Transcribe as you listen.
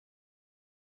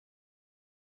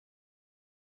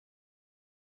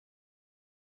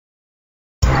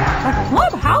the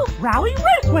Clubhouse Rally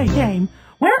Raceway game,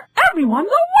 where everyone's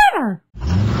a winner!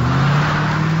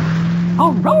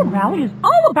 A road rally is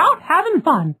all about having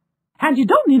fun, and you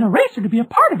don't need a racer to be a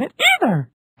part of it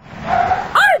either.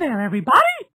 Hi there, everybody!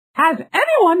 Has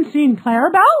anyone seen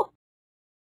Clarabelle?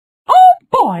 Oh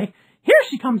boy, here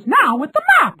she comes now with the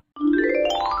map.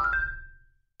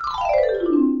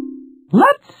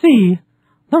 Let's see.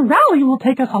 The rally will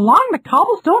take us along the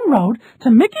cobblestone road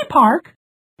to Mickey Park,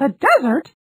 the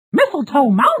desert, Mistletoe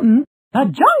Mountain, the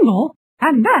jungle,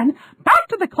 and then back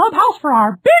to the clubhouse for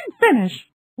our big finish.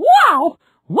 Wow!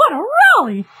 What a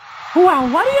rally! Well,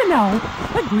 what do you know?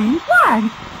 The green flag.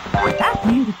 That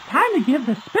means it's time to give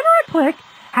the spinner a click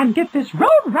and get this road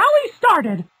rally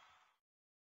started.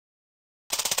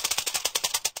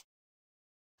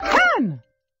 10.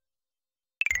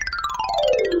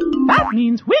 That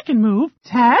means we can move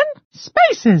 10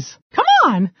 spaces. Come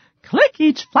on, click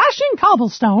each flashing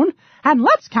cobblestone and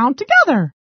let's count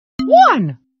together.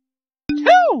 1,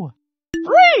 2,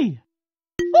 3,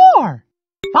 4,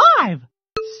 5,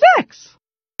 6,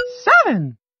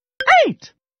 7,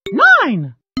 8,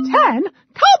 9, 10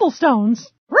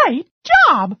 cobblestones. Great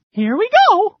job! Here we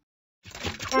go.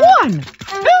 1, 2,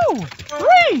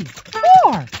 3,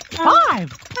 4,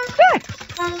 5, 6,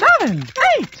 7,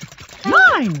 8,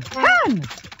 9, 10.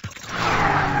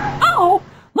 Uh-oh,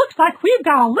 looks like we've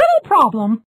got a little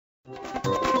problem.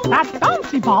 That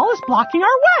bouncy ball is blocking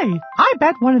our way. I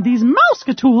bet one of these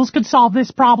mouse-tools could solve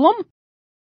this problem.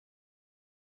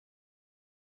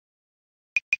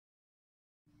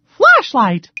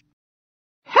 Flashlight.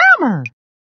 Hammer.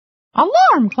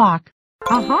 Alarm clock.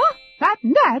 That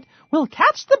net will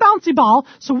catch the bouncy ball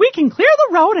so we can clear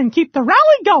the road and keep the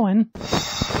rally going.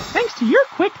 Thanks to your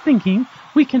quick thinking,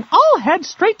 we can all head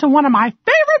straight to one of my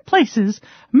favorite places,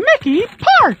 Mickey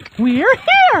Park. We're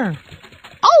here.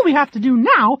 All we have to do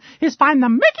now is find the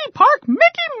Mickey Park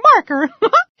Mickey marker.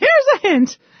 Here's a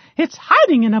hint. It's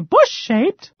hiding in a bush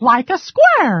shaped like a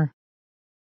square.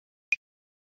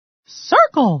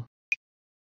 Circle.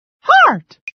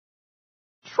 Heart.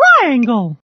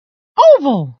 Triangle.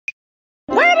 Oval.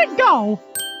 Way to go!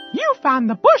 You found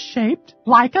the bush shaped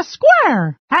like a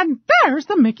square. And there's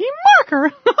the Mickey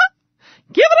marker.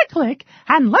 Give it a click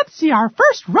and let's see our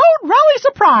first road rally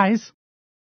surprise.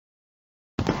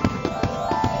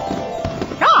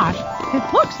 Gosh,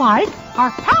 it looks like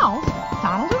our pals,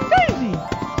 Donald and Daisy.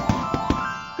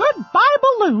 Goodbye,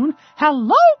 balloon.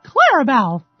 Hello,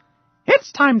 Clarabelle.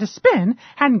 It's time to spin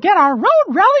and get our road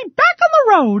rally back on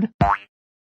the road.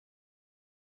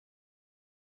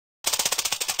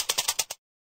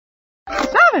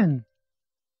 7.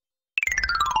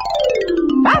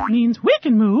 That means we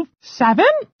can move 7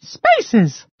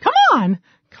 spaces. Come on,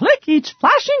 click each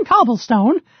flashing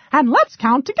cobblestone and let's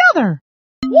count together.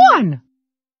 1,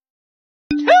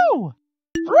 2,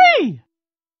 3,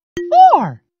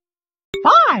 4,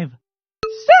 5,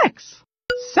 6,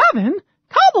 7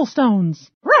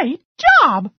 cobblestones. Great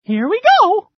job! Here we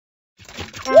go.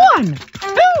 1, 2,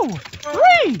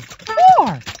 3,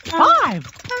 4, 5,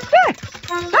 6,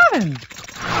 7.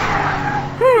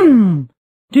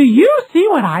 Do you see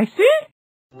what I see?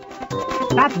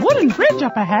 That wooden bridge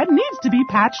up ahead needs to be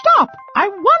patched up. I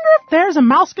wonder if there's a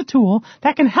mouse tool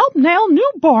that can help nail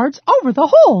new boards over the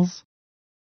holes.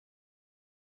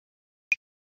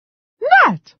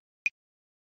 Net.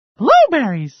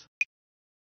 Blueberries.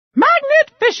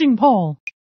 Magnet fishing pole.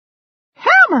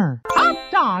 Hammer.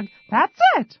 Hot dog. That's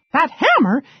it. That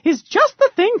hammer is just the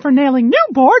thing for nailing new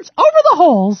boards over the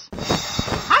holes.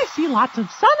 I see lots of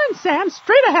sun and sand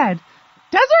straight ahead.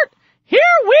 Desert, here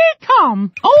we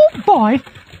come. Oh boy,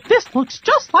 this looks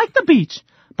just like the beach,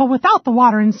 but without the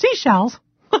water and seashells.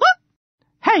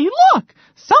 Hey, look,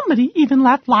 somebody even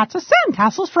left lots of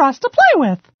sandcastles for us to play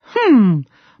with.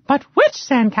 But which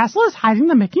sandcastle is hiding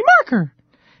the Mickey marker?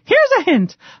 Here's a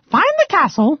hint. Find the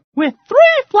castle with 3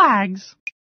 flags.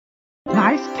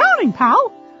 Nice counting,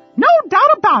 pal. No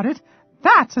doubt about it.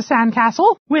 That's a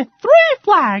sandcastle with 3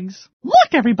 flags.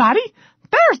 Look, everybody.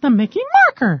 There's the Mickey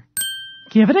marker.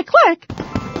 Give it a click.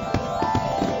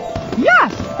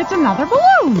 Yes, it's another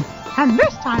balloon. And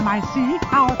this time I see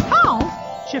our pals,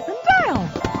 Chip and Dale.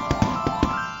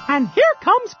 And here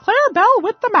comes Clarabelle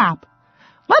with the map.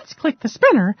 Let's click the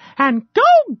spinner and go,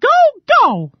 go,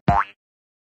 go.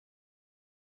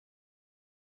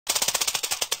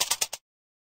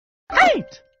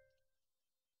 8.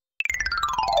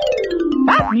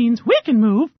 That means we can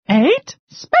move 8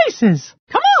 spaces.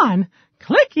 Come on,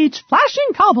 click each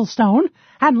flashing cobblestone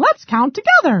and let's count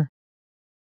together.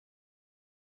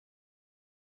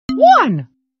 1,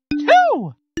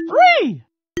 2, 3,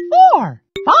 4,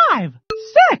 5,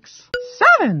 6,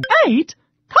 7, 8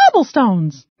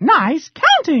 cobblestones. Nice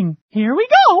counting. Here we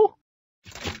go.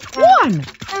 1, 2,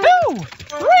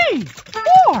 3,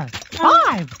 4,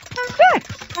 5,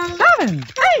 6, 7,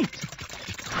 8.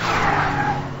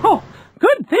 Oh,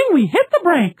 good thing we hit the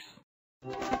brakes.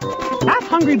 That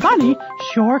hungry bunny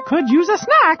sure could use a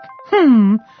snack.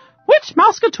 Which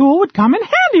Mouse-a-tool would come in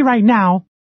handy right now?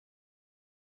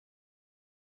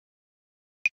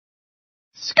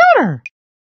 Scooter.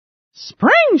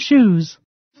 Spring shoes.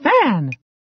 Fan.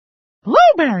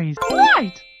 Blueberries.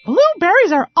 Right!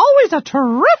 Blueberries are always a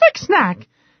terrific snack,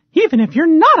 even if you're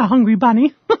not a hungry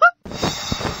bunny.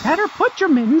 Better put your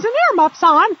mittens and earmuffs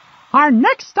on. Our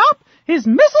next stop is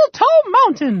Mistletoe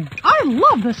Mountain. I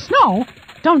love the snow.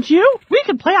 Don't you? We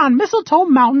could play on Mistletoe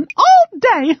Mountain all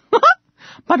day.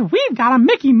 But we've got a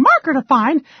Mickey marker to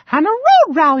find and a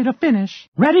road rally to finish.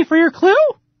 Ready for your clue?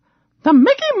 The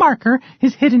Mickey marker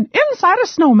is hidden inside a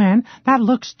snowman that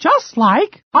looks just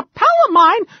like a pal of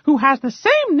mine who has the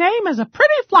same name as a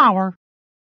pretty flower.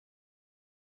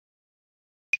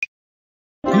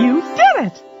 You did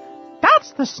it!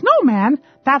 That's the snowman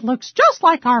that looks just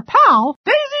like our pal,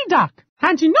 Daisy Duck.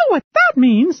 And you know what that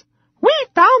means? We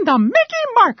found the Mickey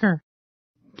marker.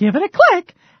 Give it a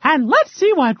click, and let's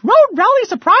see what road rally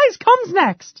surprise comes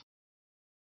next.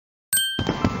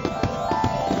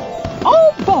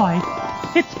 Oh boy,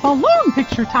 it's balloon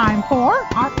picture time for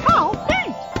our pal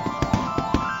Pete.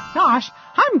 Gosh,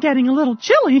 I'm getting a little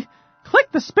chilly.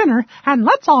 Click the spinner and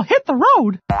let's all hit the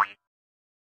road.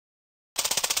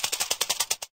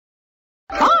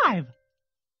 5.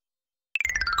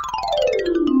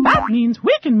 That means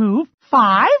we can move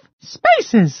 5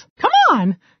 spaces. Come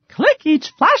on, click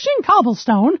each flashing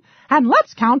cobblestone and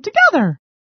let's count together.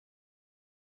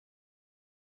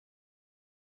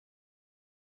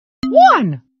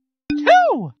 1,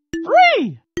 2,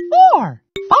 3, 4,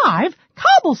 5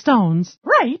 cobblestones.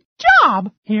 Great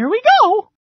job. Here we go.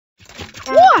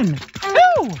 1, 2,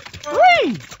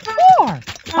 3, 4,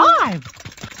 5.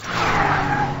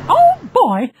 Oh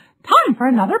boy, time for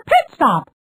another pit stop.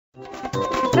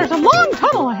 There's a long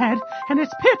tunnel ahead, and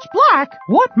it's pitch black.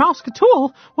 What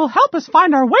Mouse-a-tool will help us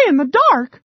find our way in the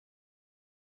dark?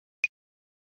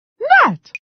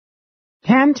 Net.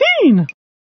 Canteen.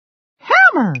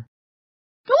 Hammer.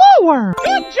 Glowworm.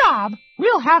 Good job.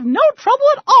 We'll have no trouble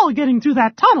at all getting through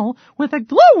that tunnel with a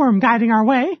glowworm guiding our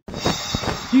way.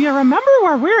 Do you remember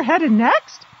where we're headed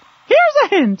next? Here's a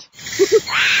hint.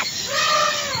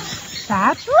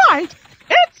 That's right.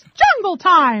 It's jungle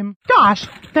time! Gosh,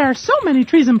 there are so many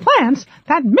trees and plants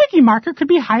that Mickey marker could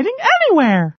be hiding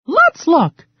anywhere. Let's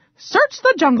look. Search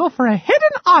the jungle for a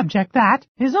hidden object that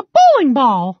is a bowling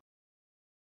ball.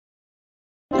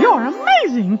 You're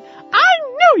amazing! I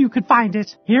knew you could find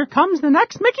it. Here comes the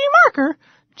next Mickey marker,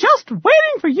 just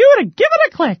waiting for you to give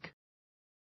it a click.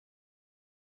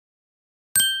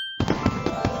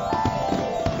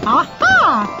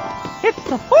 Aha! It's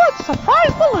the 4th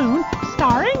surprise balloon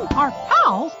starring our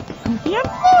pals, Goofy and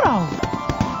Pluto.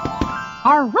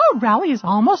 Our road rally is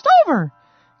almost over.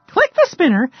 Click the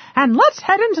spinner and let's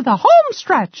head into the home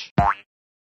stretch.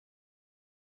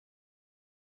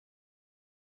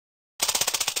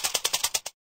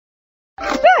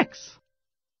 6.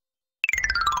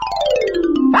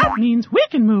 That means we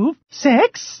can move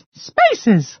 6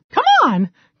 spaces. Come on,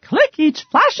 click each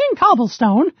flashing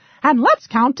cobblestone and let's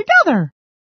count together.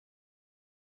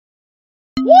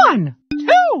 1,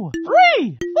 2,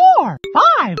 3, 4,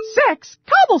 5, 6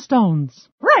 cobblestones.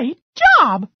 Great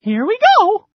job. Here we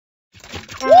go.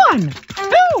 1, 2,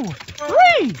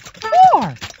 3,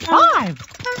 4, 5,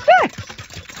 6.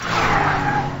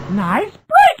 Nice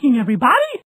braking,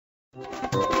 everybody.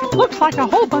 Looks like a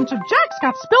whole bunch of jacks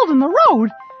got spilled in the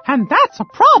road, and that's a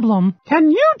problem.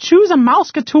 Can you choose a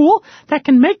Mouse-a-tool that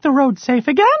can make the road safe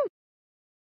again?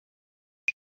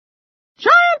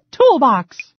 Giant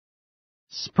toolbox.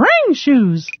 Spring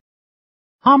shoes.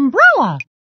 Umbrella.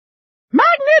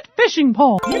 Magnet fishing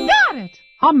pole. You got it!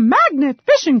 A magnet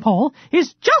fishing pole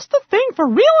is just the thing for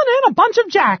reeling in a bunch of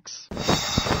jacks.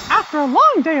 After a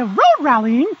long day of road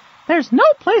rallying, there's no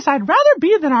place I'd rather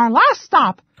be than our last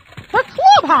stop, the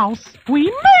clubhouse. We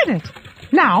made it!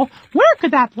 Now, where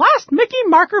could that last Mickey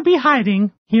marker be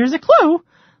hiding? Here's a clue.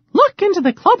 Look into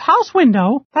the clubhouse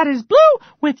window that is blue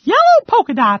with yellow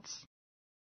polka dots.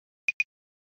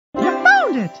 You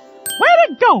found it! Way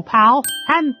to go, pal!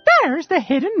 And there's the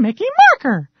hidden Mickey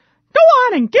marker. Go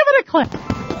on and give it a click.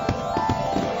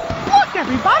 Look,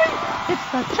 everybody!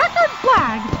 It's the checkered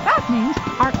flag. That means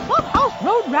our clubhouse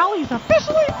road rally is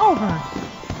officially over.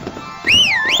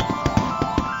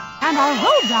 And our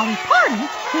road rally party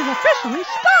is officially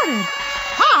started.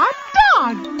 Hot dog!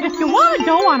 Dog, if you want to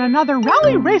go on another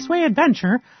Rally Raceway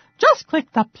adventure, just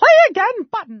click the Play Again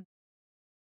button.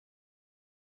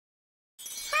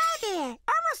 Hi there.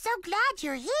 Elmo's so glad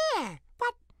you're here.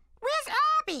 But where's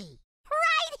Abby?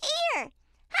 Right here.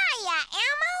 Hiya,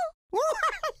 Elmo.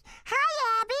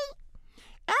 Hi, Abby.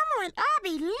 Elmo and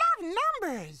Abby love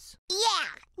numbers. Yeah,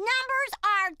 numbers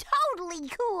are totally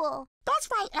cool. That's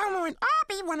why Elmo and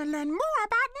Abby want to learn more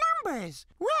about numbers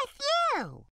with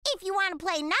you. If you want to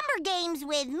play number games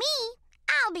with me,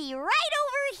 I'll be right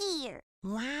over here.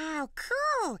 Wow,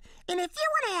 cool. And if you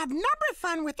want to have number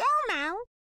fun with Elmo,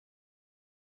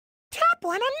 tap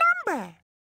on a number.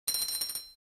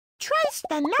 Trace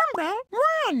the number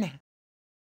 1.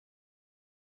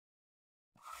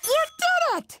 You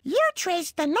did it! You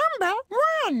traced the number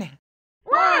 1.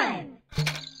 1.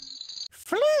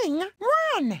 Fling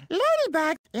 1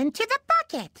 ladybug into the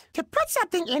bucket. To put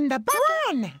something in the bucket.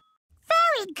 1.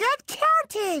 Very good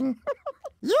counting.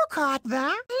 You caught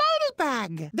the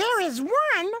ladybug. There is 1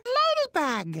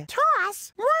 ladybug.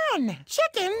 Toss 1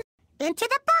 chicken into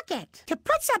the bucket. To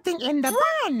put something in the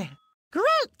 1.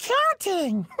 Great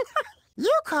counting.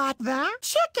 You caught the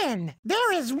chicken.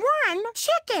 There is 1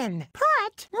 chicken.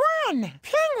 Put 1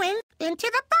 penguin into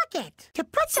the bucket. To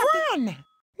put something... 1.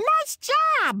 Nice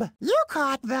job. You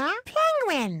caught the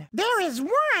penguin. There is 1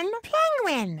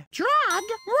 penguin. Drag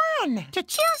 1 to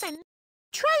choose and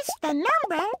trace the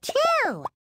number 2.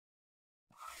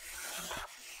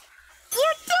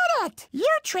 You did it. You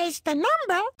traced the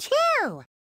number 2.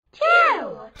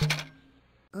 2.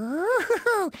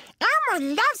 Ooh, Elmo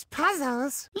loves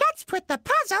puzzles. Let's put the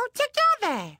puzzle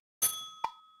together.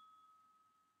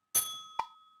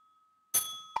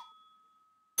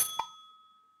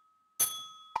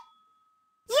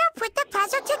 You put the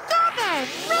puzzle together.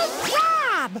 Great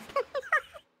job.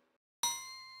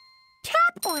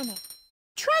 Tap on it.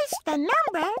 Trace the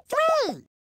number 3.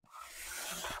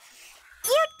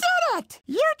 You did it.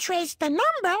 You traced the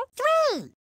number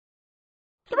 3.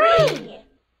 3.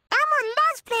 Elmo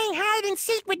loves playing hide and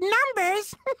seek with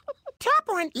numbers. Tap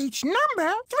on each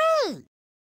number 3.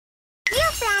 You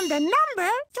found the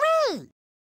number 3.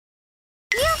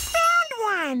 You found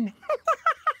one.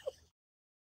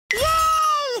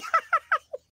 Yay!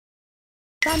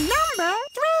 The number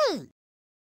 3.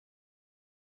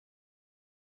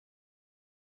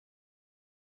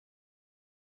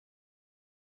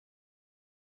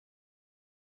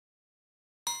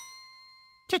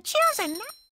 To choose a number,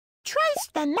 trace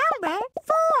the number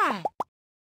 4.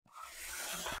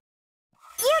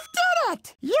 You did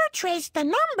it! You traced the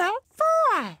number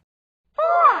 4.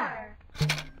 4.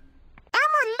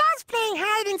 Elmo loves playing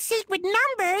hide and seek with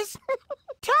numbers.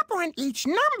 Tap on each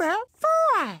number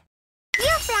 4.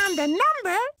 You found the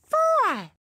number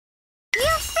 4.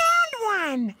 You found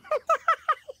one.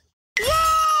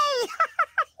 Yay!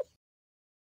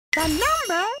 The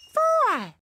number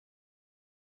 4.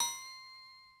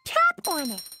 Tap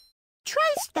on it.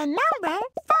 Trace the number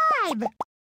 5.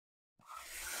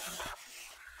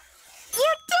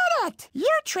 You did it!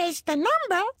 You traced the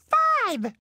number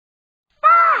 5.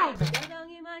 5.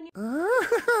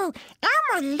 Ooh,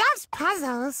 Elmo loves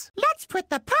puzzles. Let's put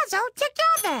the puzzle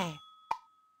together.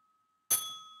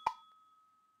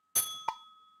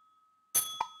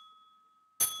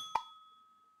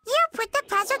 You put the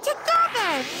puzzle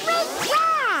together. Great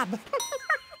job!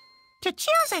 To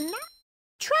choose a number,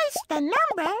 trace the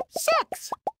number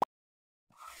 6.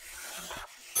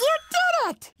 You did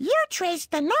it! You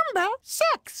traced the number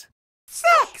 6.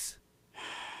 6!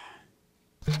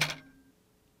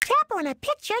 Tap on a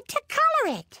picture to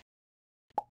color it.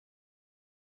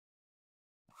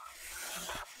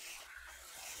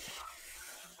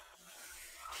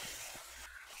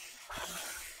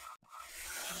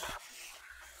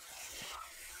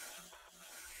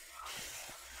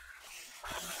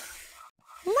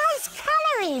 Nice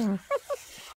coloring!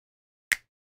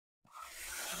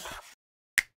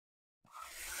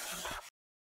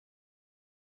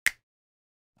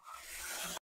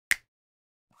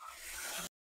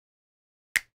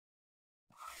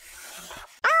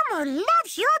 Elmo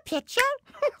loves your picture.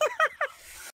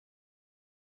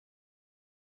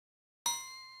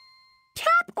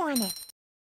 Tap on it.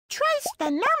 Trace the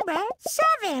number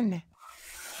 7.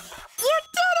 You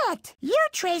did it! You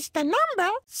traced the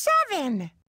number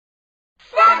 7.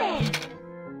 7!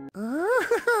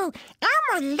 Ooh,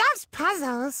 Elmo loves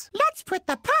puzzles. Let's put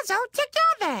the puzzle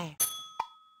together.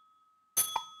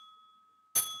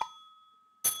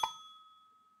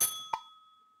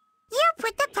 You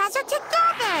put the puzzle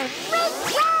together. Great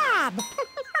job!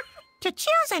 To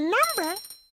choose a number,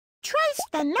 trace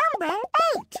the number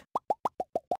 8.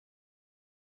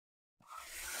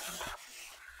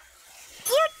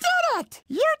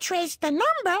 traced the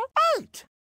number 8.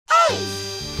 8!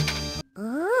 Ooh,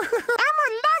 Elmo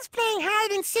loves playing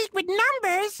hide and seek with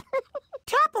numbers.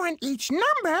 Tap on each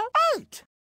number 8.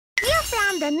 You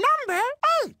found the number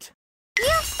 8.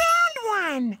 You found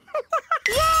one.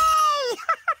 Yay!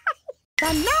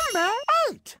 The number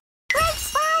 8. Great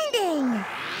finding.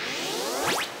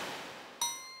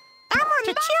 Elmo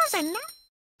to choose a number.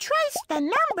 Trace the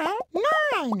number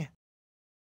 9.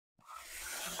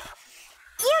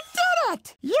 You did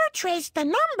it! You traced the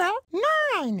number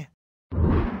 9. The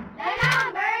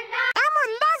number 9. Elmo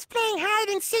loves playing hide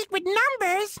and seek with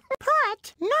numbers.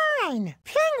 Put 9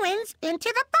 penguins into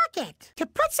the bucket. To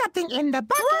put something in the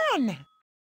bucket. 1,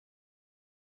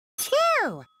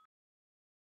 2,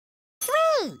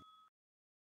 3,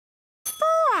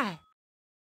 4,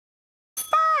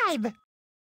 5,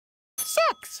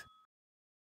 6,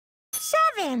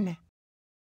 7,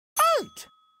 8,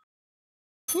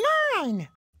 9.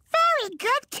 Very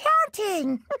good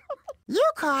counting. You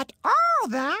caught all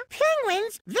the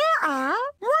penguins. There are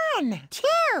 1,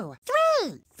 2,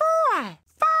 3, 4,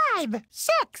 5,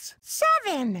 6,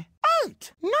 7,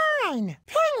 8, 9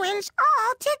 penguins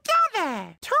all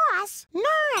together. Toss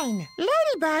 9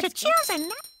 ladybugs to choose a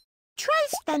number.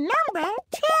 Trace the number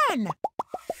 10.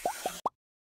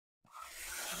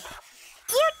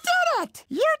 You did it!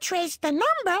 You traced the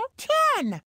number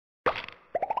 10.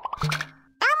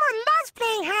 Elmo loves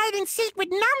playing hide and seek with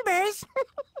numbers.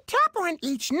 Tap on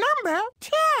each number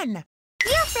 10.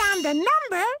 You found the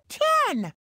number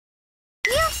 10.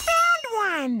 You found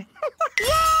one.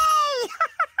 Yay!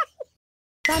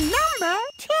 The number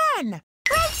 10.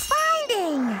 Great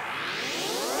finding.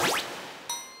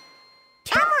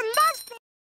 Elmo loves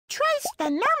trace the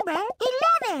number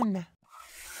 11.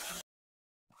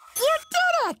 You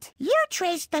did it! You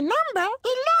traced the number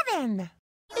 11.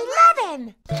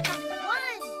 11! 1.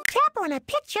 Tap on a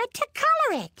picture to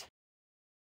color it.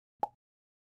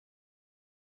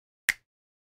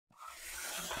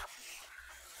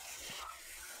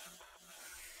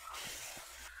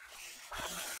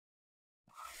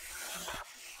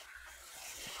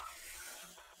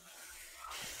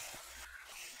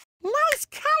 Nice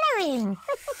coloring!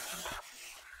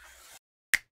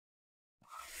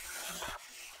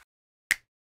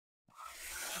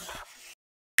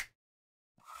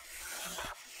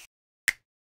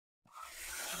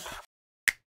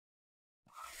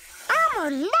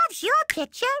 Elmo loves your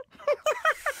picture.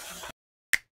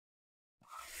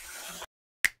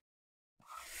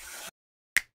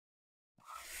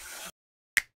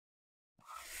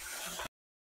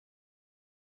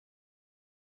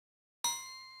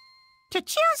 To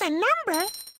choose a number,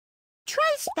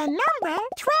 trace the number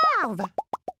 12.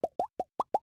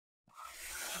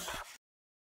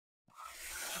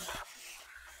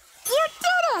 You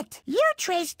did it! You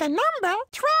traced the number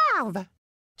 12.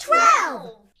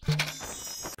 12.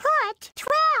 Put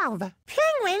 12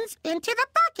 penguins into the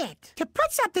bucket. To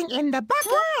put something in the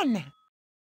bucket. 1,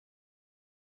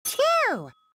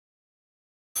 2,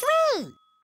 3,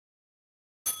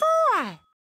 4,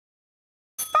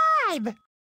 5,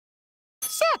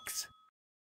 6,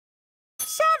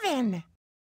 7,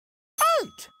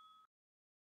 8,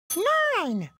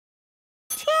 9,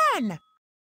 10,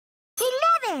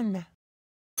 11,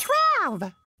 12.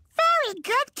 Very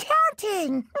good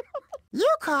counting.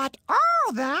 You caught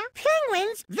all the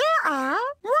penguins. There are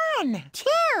 1,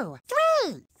 2,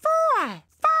 3, 4,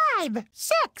 5,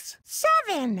 6,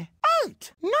 7,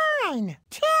 8, 9,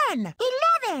 10,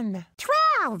 11,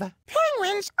 12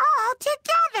 penguins all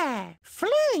together.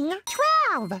 Fling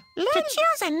 12. To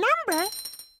choose a number,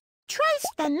 trace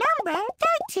the number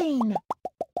 13.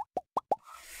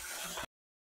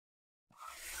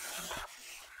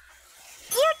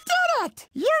 You did it!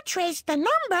 You traced the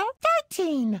number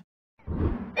 13.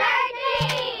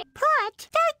 13. Put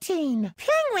 13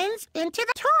 penguins into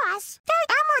the toss.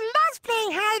 Elmo loves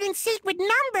playing hide and seek with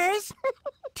numbers.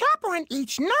 Tap on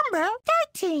each number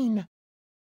 13.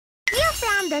 You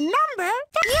found the number.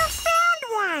 You found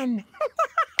one.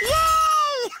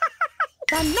 Yay!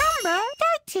 The number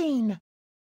 13.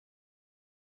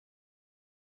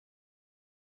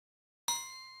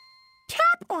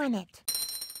 Tap on it.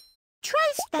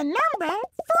 Trace the number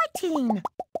 14.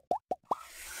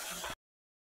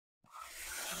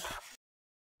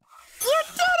 You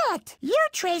did it! You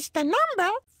traced the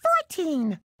number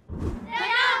 14. The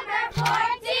number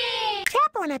 14.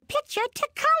 Tap on a picture to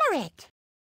color it.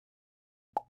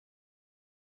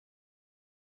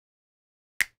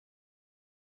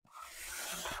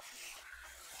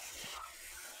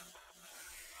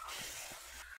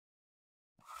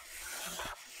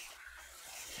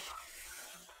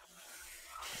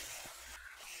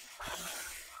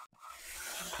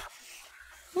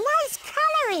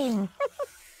 enriching.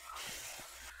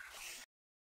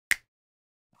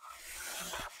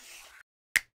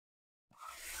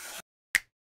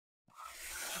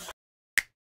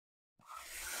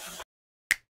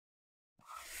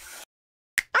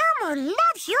 Elmo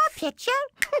loves your picture.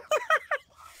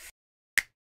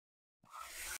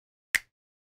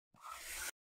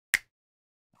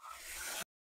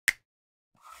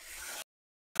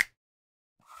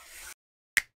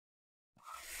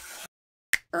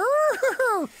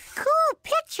 Ooh, cool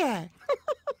picture.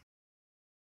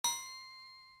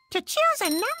 To choose a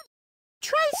number,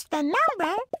 trace the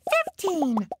number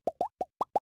 15.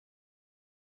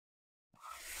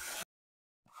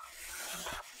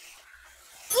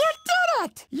 You did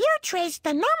it! You traced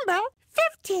the number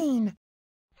 15.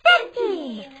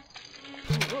 15.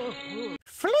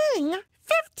 Fling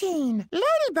 15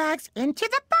 ladybugs into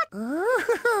the bucket.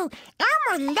 Ooh,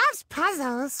 Elmo loves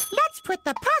puzzles. Let's put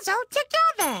the puzzle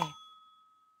together.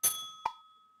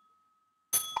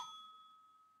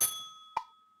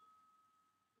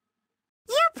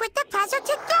 You put the puzzle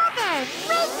together.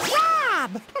 Great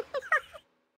job!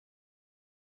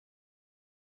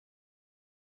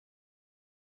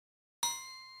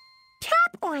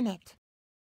 Tap on it.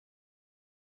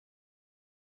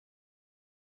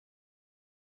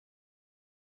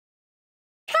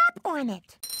 Tap on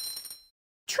it.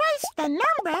 Trace the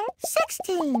number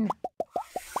 16.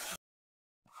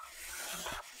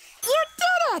 You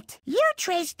did it! You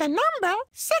traced the number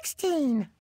 16.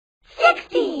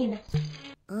 16.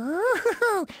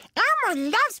 Ooh, Elmo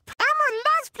loves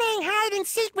playing hide and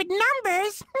seek with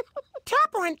numbers.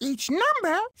 Tap on each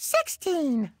number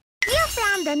 16. You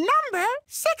found the number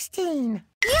 16.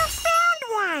 You found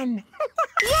one.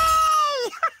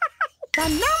 Yay! The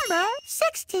number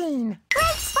 16.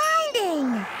 Great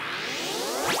finding.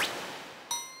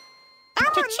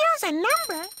 To choose a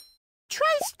number,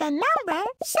 trace the number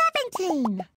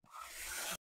 17.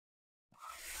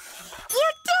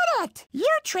 You did it!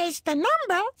 You traced the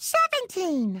number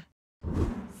 17.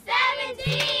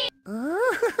 17.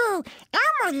 Ooh,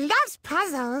 Elmo loves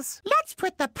puzzles. Let's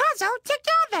put the puzzle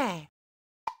together.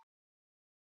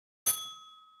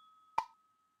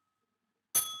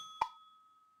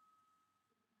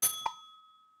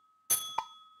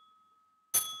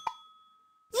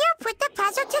 You put the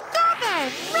puzzle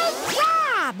together. Great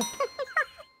job!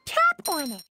 Tap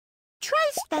on it.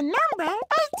 Trace the number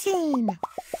 18.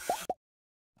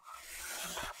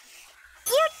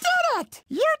 You did it!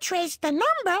 You traced the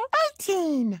number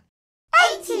 18.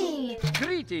 18.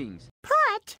 Greetings.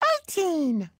 Put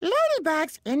 18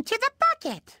 ladybugs into the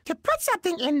bucket. To put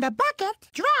something in the bucket,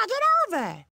 drag it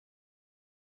over.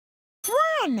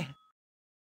 1,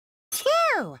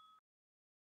 2,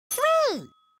 3,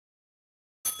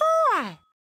 4,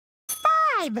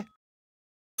 5,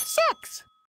 6,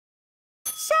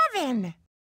 7,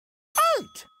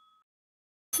 8,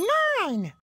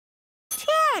 9,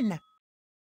 10,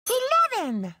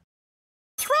 11,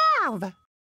 12,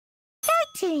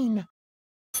 13,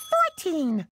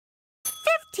 14,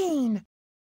 15,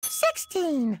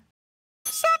 16,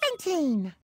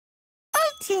 17,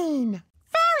 18.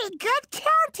 Very good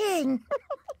counting.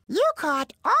 You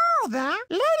caught all the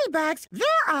ladybugs. There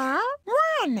are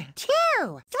 1,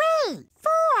 2, 3,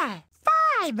 4,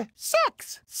 5,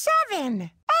 6,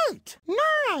 7, 8,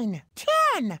 9,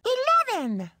 10,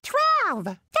 11,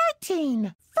 12,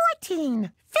 13,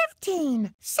 14,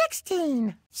 15,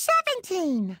 16,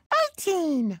 17,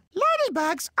 18.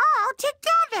 Ladybugs all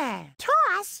together.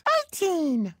 Toss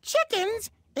 18 chickens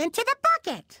into the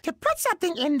bucket. To put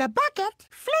something in the bucket,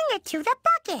 fling it to the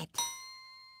bucket.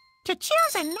 To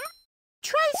choose a number,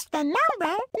 trace the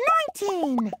number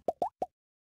 19.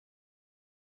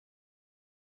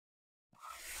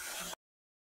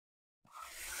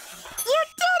 You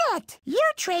did it!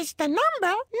 You traced the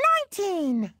number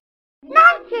 19.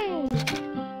 19.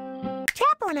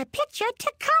 Tap on a picture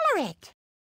to color it.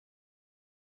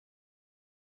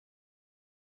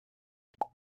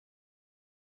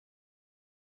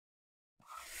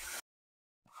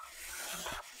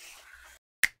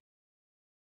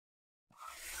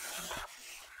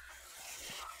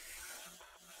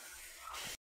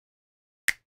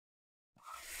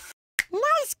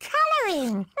 Nice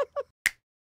coloring!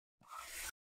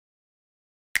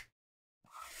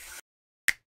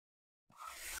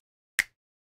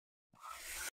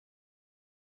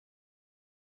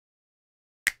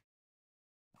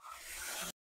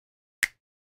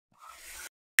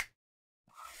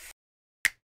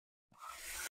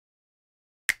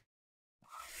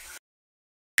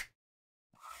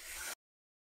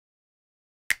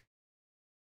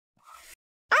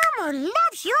 Elmo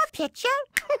loves your picture.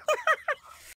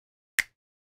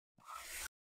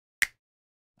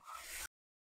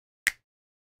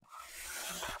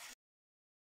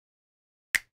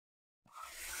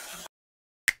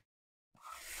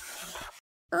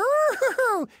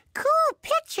 Ooh, cool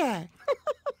picture.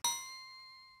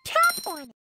 Tap on it.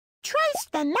 Trace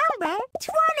the number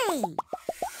 20.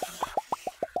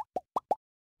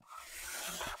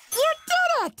 You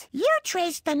did it! You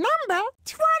traced the number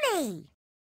 20.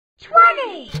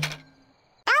 20.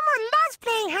 Elmo loves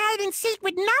playing hide and seek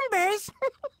with numbers.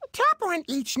 Tap on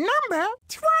each number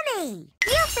 20.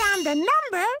 You found the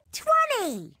number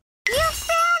 20. You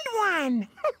found one.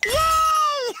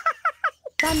 Yay!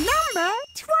 The number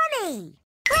 20.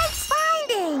 Great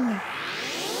finding.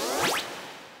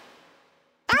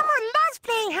 Elmo loves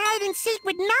playing hide and seek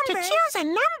with numbers. To choose a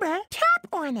number, tap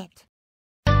on it.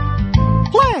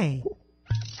 Play.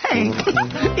 Hey,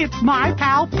 it's my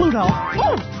pal Pluto.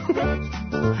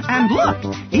 And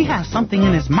look, he has something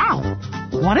in his mouth.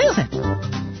 What is it?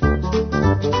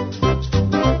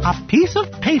 A piece of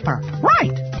paper.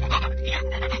 Right.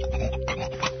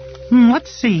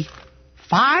 Let's see.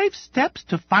 5 steps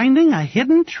to finding a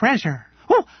hidden treasure.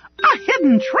 Oh, a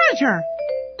hidden treasure!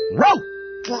 Rope!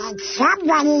 Did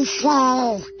somebody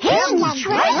say hidden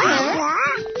treasure?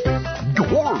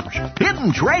 George,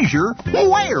 hidden treasure?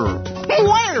 Where?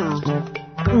 Where?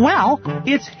 Well,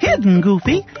 it's hidden,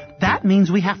 Goofy. That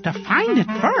means we have to find it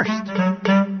first.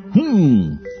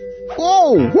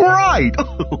 Oh, right.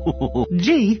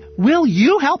 Gee, will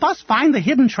you help us find the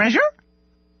hidden treasure?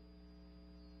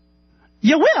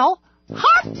 You will?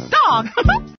 Hot dog!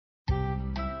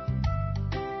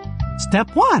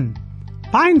 Step 1.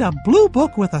 Find a blue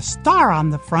book with a star on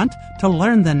the front to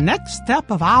learn the next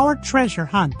step of our treasure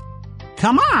hunt.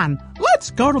 Come on,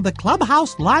 let's go to the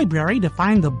clubhouse library to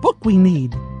find the book we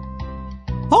need.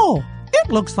 Oh, it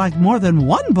looks like more than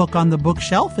one book on the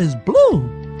bookshelf is blue.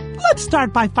 Let's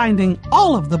start by finding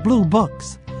all of the blue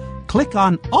books. Click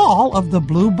on all of the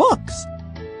blue books.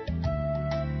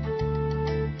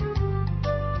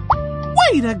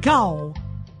 Way to go!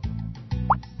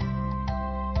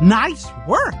 Nice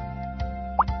work!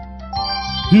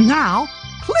 Now,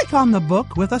 click on the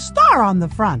book with a star on the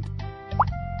front.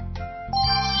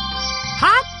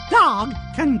 Hot dog!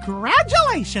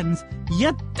 Congratulations!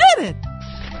 You did it!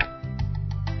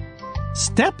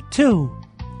 Step 2.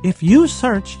 If you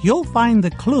search, you'll find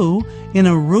the clue in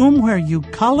a room where you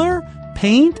color,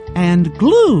 paint, and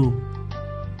glue.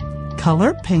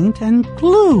 Color, paint, and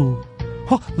glue.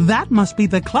 Oh, that must be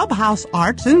the Clubhouse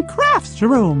Arts and Crafts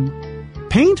room.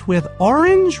 Paint with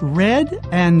orange, red,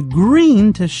 and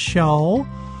green to show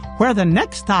where the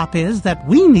next stop is that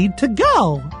we need to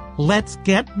go. Let's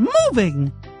get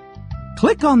moving.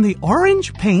 Click on the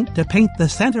orange paint to paint the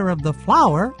center of the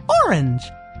flower orange.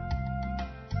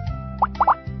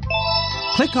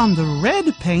 Click on the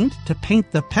red paint to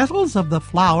paint the petals of the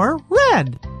flower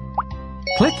red.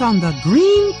 Click on the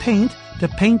green paint to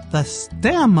paint the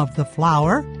stem of the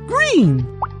flower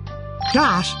green.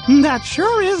 Gosh, that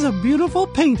sure is a beautiful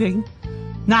painting.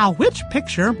 Now, which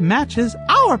picture matches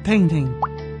our painting?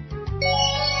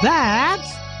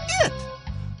 That's it!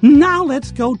 Now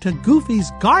let's go to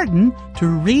Goofy's garden to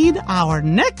read our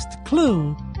next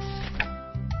clue.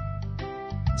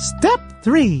 Step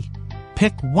 3.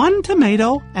 Pick one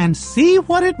tomato and see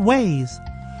what it weighs.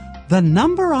 The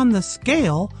number on the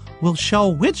scale will show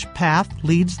which path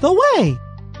leads the way.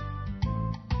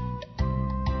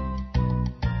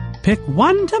 Pick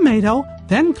one tomato,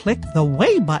 then click the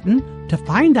Weigh button to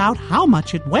find out how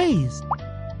much it weighs.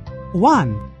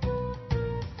 1.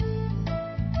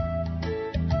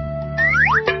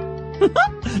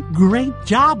 Great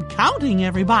job counting,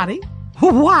 everybody.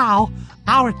 Wow,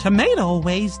 our tomato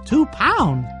weighs 2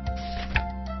 pounds.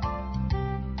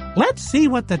 Let's see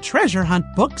what the treasure hunt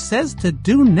book says to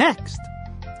do next.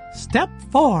 Step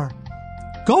 4.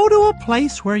 Go to a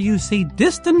place where you see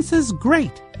distances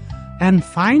great and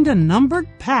find a numbered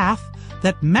path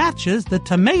that matches the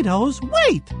tomato's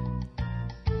weight.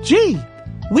 Gee,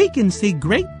 we can see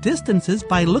great distances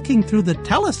by looking through the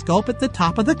telescope at the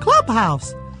top of the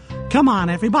clubhouse. Come on,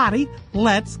 everybody,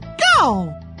 let's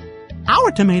go!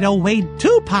 Our tomato weighed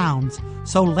 2 pounds,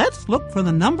 so let's look for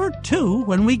the number 2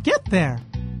 when we get there.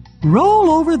 Roll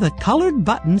over the colored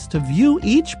buttons to view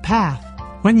each path.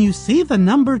 When you see the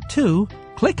number 2,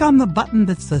 click on the button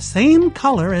that's the same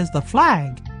color as the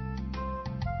flag.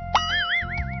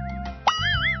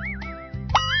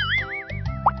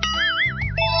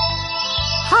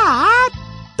 Hot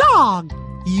dog!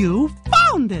 You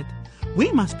found it!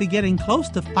 We must be getting close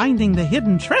to finding the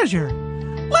hidden treasure.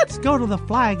 Let's go to the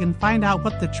flag and find out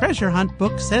what the treasure hunt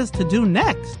book says to do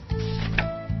next.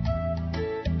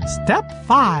 Step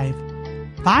 5.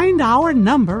 Find our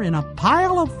number in a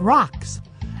pile of rocks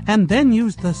and then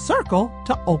use the circle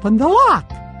to open the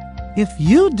lock. If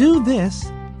you do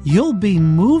this, you'll be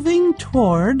moving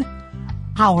toward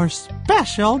our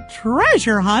special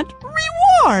treasure hunt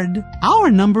reward.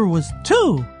 Our number was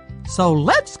 2, so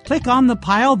let's click on the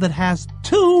pile that has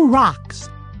 2 rocks.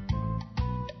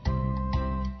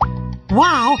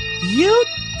 Wow, you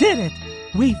did it!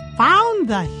 We found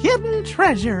the hidden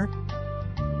treasure.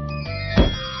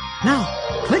 Now,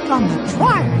 click on the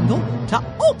triangle to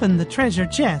open the treasure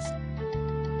chest.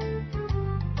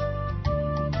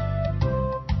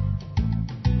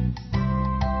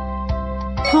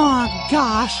 Oh,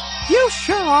 gosh, you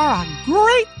sure are a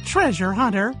great treasure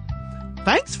hunter.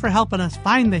 Thanks for helping us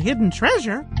find the hidden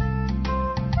treasure.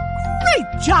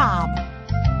 Great job!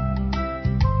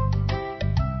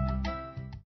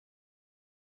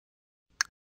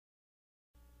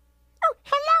 Oh,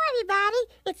 hello, everybody.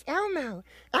 It's Elmo.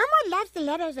 Elmo loves the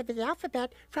letters of the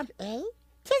alphabet from A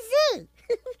to Z.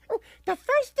 The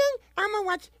first thing Elmo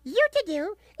wants you to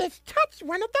do is touch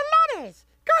one of the letters.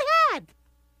 Go ahead.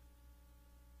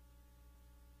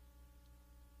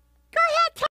 Go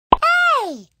ahead,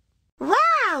 hey!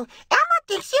 Wow! Elmo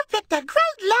thinks you picked a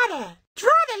great letter.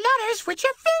 Draw the letters with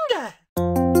your finger.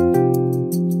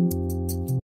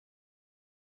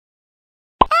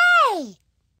 Hey!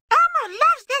 Elmo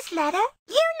loves this letter.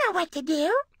 You know what to do.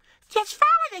 Just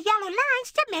follow the yellow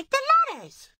lines to make the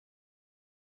letters.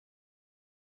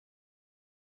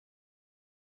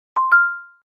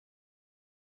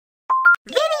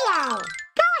 Video!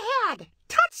 Go ahead.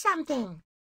 Touch something.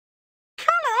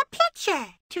 Color a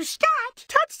picture. To start,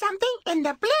 touch something in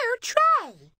the blue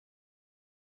tray.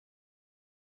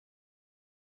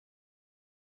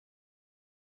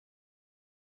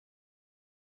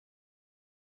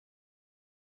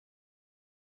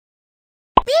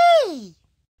 B.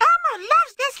 Elmo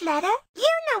loves this letter. You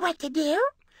know what to do.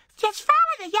 Just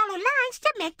follow the yellow lines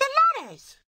to make the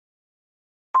letters.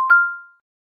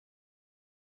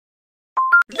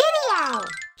 Video.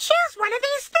 Choose one of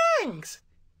these things.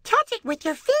 Touch it with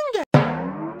your finger.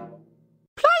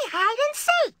 Play hide and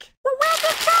seek. Well, where'd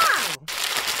it go?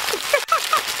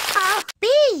 Oh,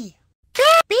 B.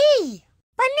 B.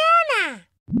 Banana.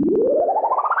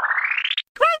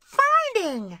 Great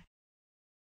finding.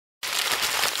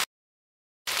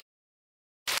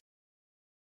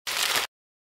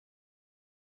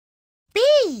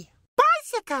 B.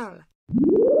 Bicycle.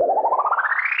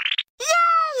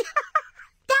 Yay!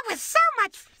 That was so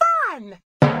much fun.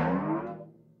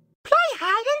 Play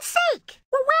hide and seek.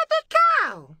 Well, where'd it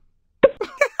go?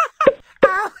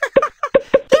 Oh,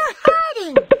 they're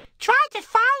hiding. Try to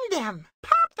find them.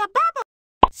 Pop the bubble.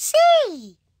 C.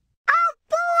 Oh,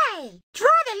 boy.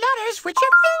 Draw the letters with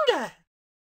your finger.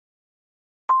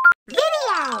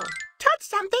 Video. Touch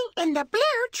something in the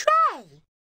blue tray.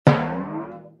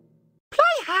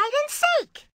 Play hide and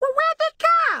seek. Well, where'd it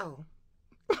go?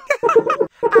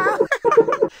 Oh,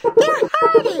 they're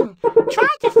hiding.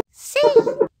 Try to see.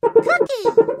 Cookie.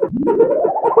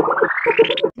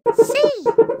 C.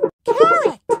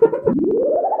 Carrot.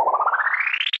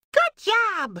 Good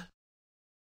job.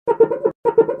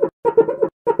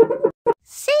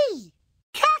 C.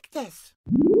 Cactus.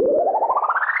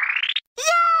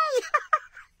 Yay!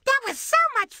 That was so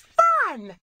much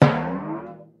fun.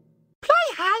 Play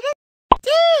hide and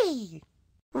D.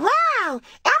 Wow!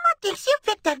 Elmo thinks you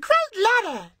picked a great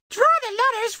letter. Draw the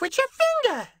letters with your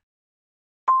finger.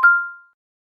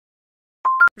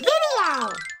 Video.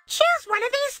 Choose one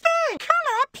of these things.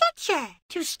 Color a picture.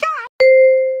 To start.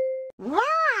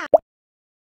 Wow!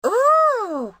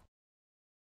 Ooh!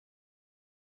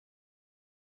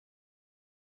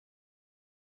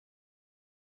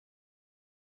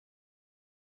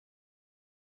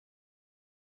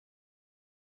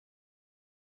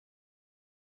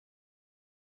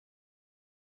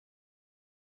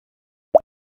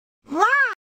 Wow!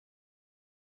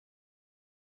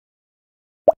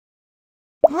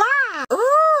 Wow!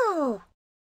 Ooh!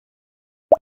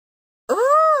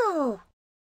 Ooh!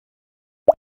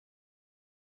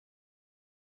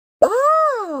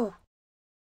 Ooh!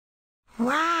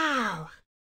 Wow!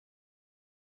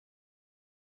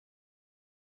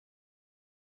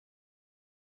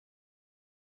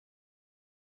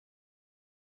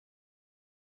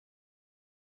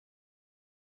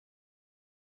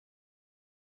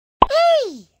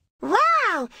 E! Wow!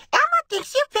 Elmo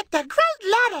thinks you picked a great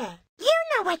letter. You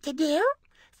know what to do.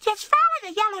 Just follow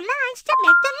the yellow lines to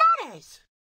make the letters.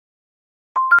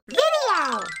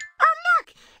 Video! Oh,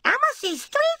 look! Elmo sees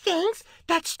 3 things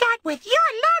that start with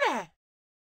your letter.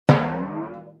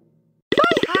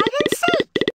 Play hide and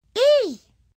seek. E.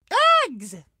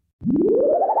 Eggs.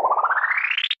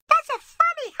 That's a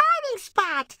funny hiding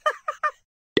spot.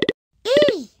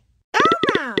 E.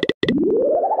 Elmo.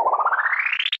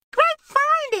 Great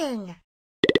finding.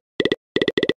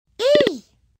 E.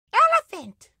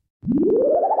 didn't.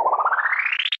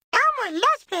 Elmo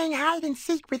loves playing hide and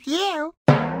seek with you.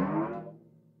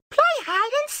 Play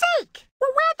hide and seek.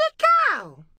 Well, where'd it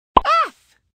go?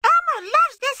 F. Elmo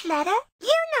loves this letter.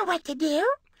 You know what to do.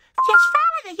 Just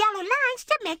follow the yellow lines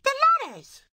to make the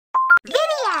letters.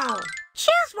 Video.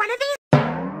 Choose one of these.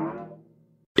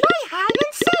 Play hide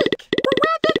and seek. Well,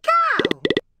 where'd it go?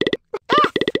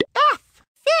 F. F.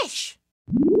 Fish.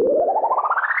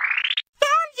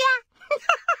 Found ya.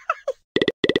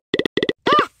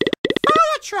 F.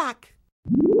 Fire truck.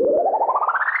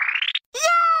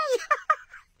 Yay!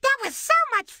 That was so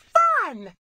much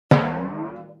fun.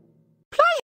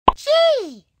 Play G.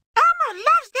 Elmo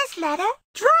loves this letter.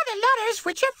 Draw the letters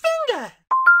with your finger.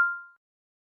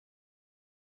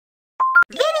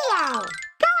 Video.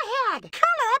 Go ahead.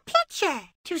 Color a picture.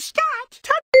 To start,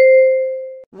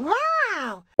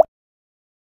 wow.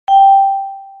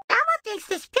 Elmo thinks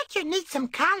this picture needs some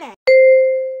color.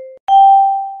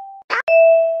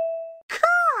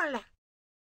 Cool.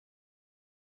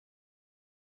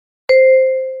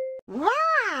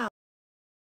 Wow.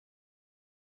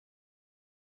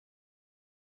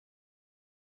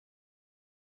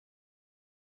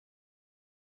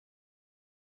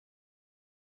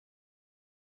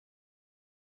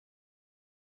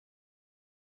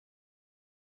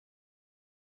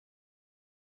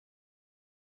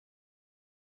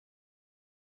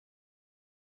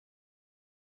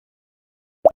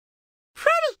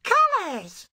 Pretty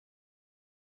colors.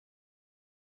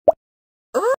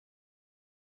 Ooh.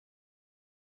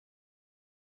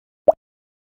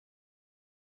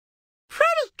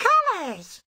 Pretty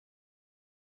colors.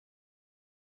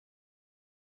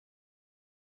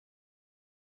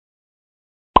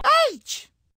 H.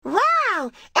 Wow.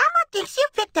 Elmo thinks you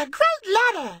picked a great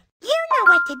letter. You know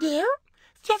what to do.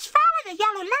 Just follow the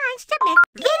yellow lines to make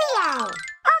video.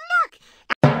 Oh, look.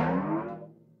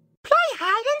 Play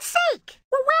hide and seek.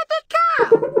 Well, where'd it go?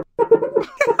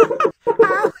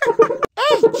 Oh.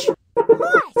 H.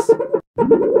 Horse.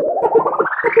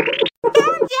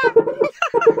 Found ya.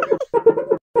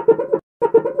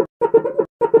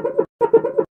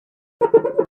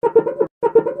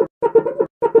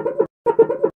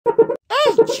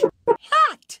 H.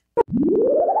 Hat.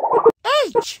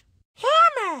 H.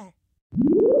 Hammer.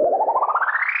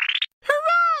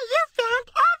 Hooray! You found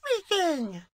everything.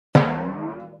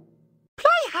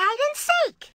 Play hide and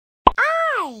seek.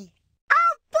 I.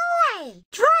 Oh boy!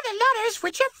 Draw the letters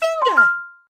with your finger.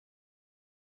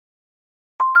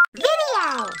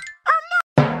 Video. Oh look.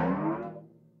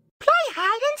 Play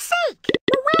hide and seek.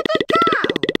 Well, where'd it go?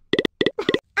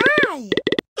 I.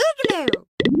 Igloo.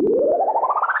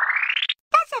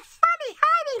 That's a funny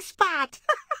hiding spot.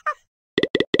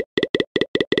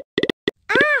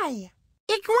 I.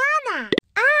 Iguana.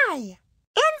 I.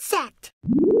 Insect.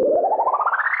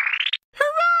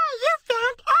 Hooray! You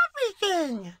found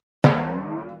everything.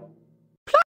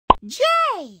 J.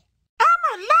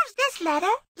 Elmo loves this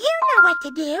letter. You know what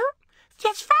to do.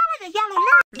 Just follow the yellow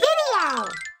line. Video.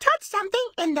 Touch something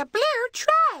in the blue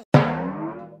tray.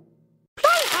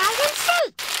 Play hide and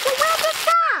seek. Well, where'd it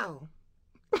go?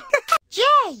 J.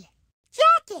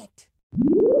 Jacket.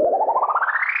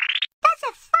 That's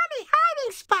a funny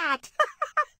hiding spot.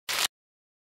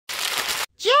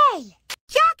 J.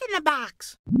 Jack in the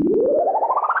box.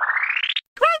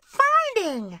 Great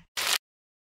finding.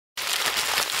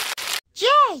 J.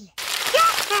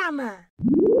 Jackhammer.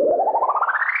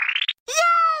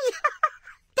 Yay!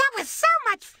 That was so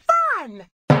much fun.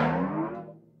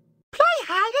 Play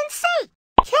hide and seek.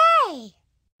 K.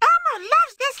 Elmo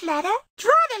loves this letter.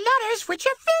 Draw the letters with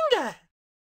your finger.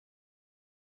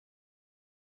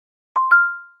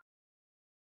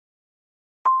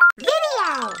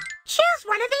 Video. Choose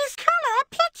one of these. Color a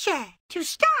picture. To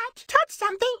start, touch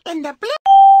something in the blue.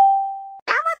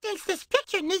 Elmo thinks this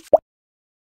picture needs...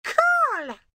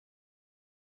 Cool.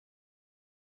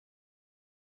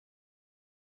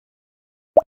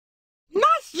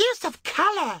 Nice use of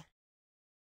color.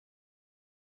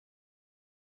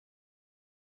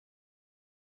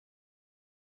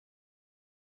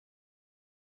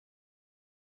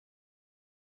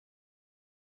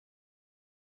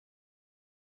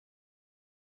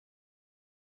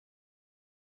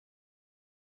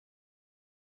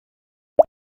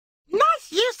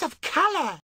 Nice use of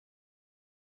color.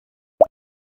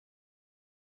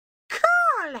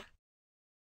 Cool.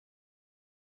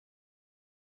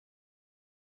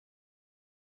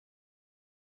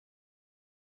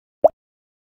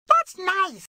 That's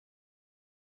nice.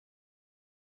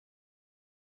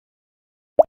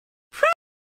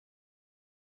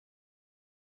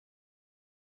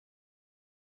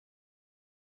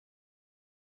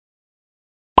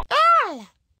 L.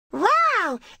 Wow.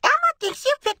 Wow! Elmo thinks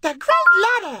you picked a great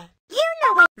letter. You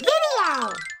know it.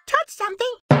 Video. Touch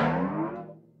something.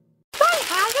 Play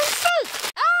hide and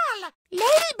seek. All.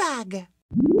 Ladybug.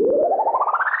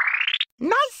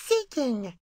 Nice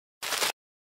seeking.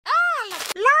 All.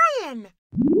 Lion.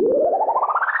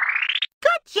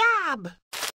 Good job.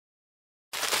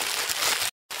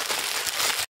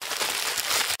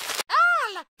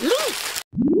 All. Leaf.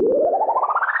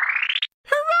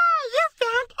 Hooray! You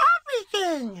found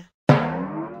everything.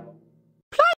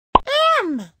 Play M.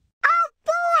 Oh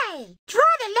boy!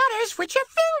 Draw the letters with your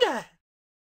finger.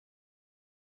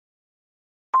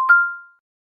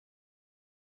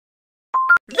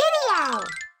 Video.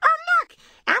 Oh look!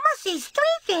 Elmo sees 3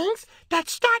 things that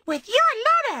start with your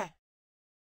letter.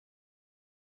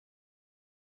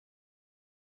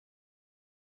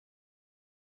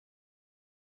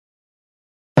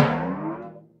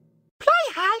 Play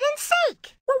hide and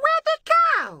seek. Well, where'd they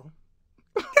go?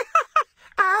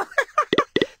 Oh,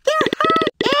 they're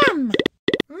hide. M.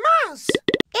 Mouse.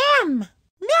 M.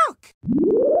 Milk.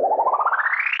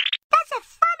 That's a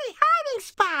funny hiding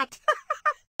spot.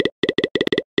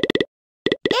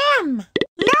 M.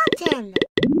 Mountain.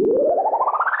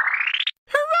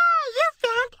 Hooray! You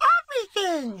found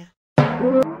everything.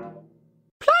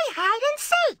 Play hide and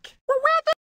seek. Well, where'd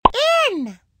they...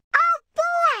 N. Oh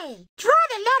boy! Draw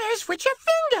the letters with your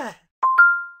finger.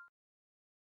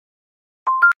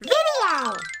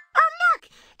 Video. Oh look!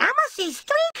 Elmo sees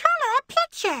 3-color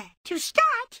picture. To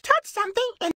start, touch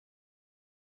something and...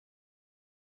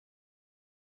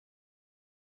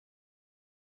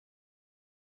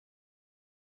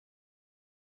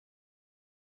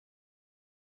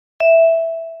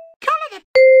 Color the...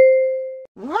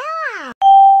 Wow!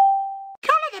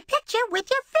 Color the picture with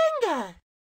your finger.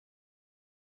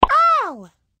 Oh!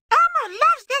 Elmo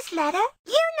loves this letter.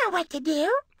 You know what to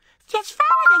do. Just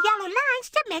follow the yellow lines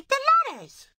to make the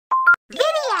letters. Video!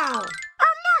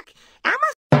 Oh look! Elmo...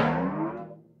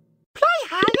 Play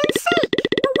hide and seek.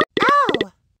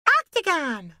 Oh!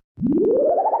 Octagon.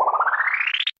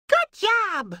 Good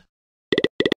job.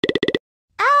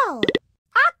 Oh!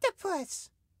 Octopus.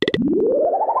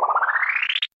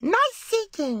 Nice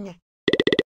seeking.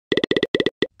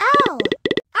 Oh!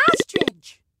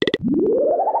 Ostrich.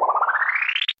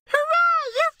 Hooray!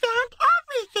 You found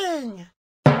everything.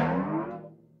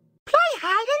 Play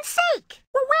hide and seek.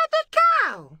 Well, where'd it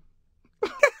go?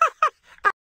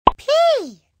 P.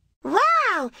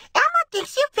 Wow! Elmo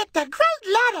thinks you picked a great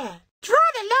letter.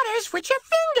 Draw the letters with your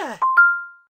finger.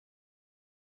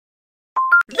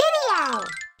 Video.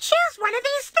 Choose one of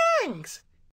these things.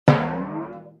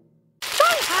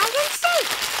 Play hide and seek.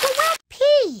 Well, where'd P.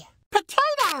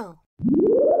 Potato.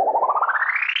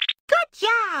 Good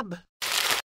job.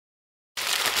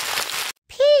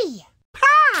 P.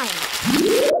 Pie.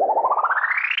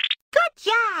 Good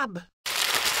job.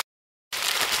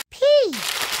 P.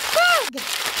 Pig.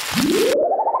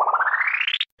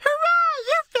 Hooray!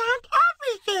 You found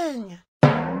everything.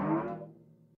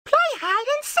 Play hide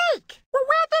and seek. Well,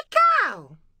 where'd it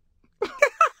go?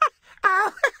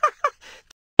 Oh.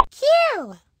 Q.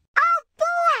 Oh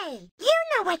boy! You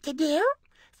know what to do.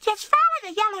 Just follow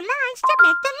the yellow lines to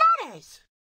make the letters.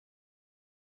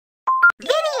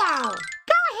 Video.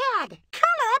 Go ahead.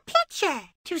 Color a picture.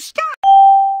 To start,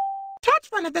 touch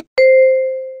one of the...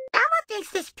 Elmo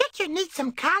thinks this picture needs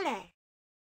some color.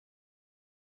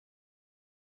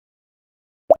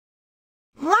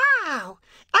 Wow!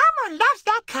 Elmo loves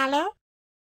that color.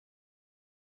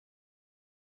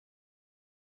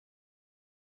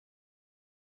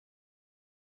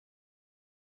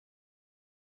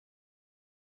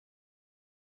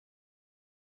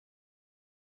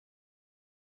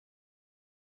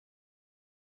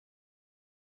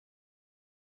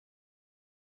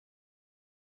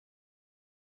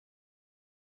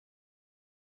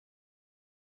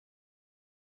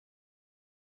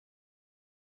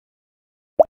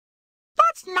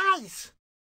 That's nice.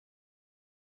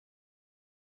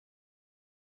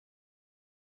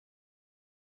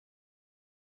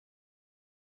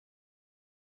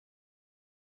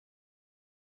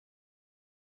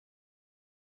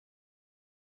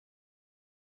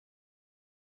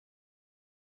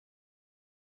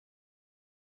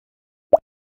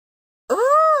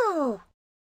 Ooh!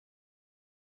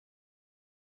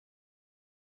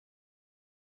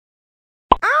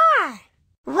 R!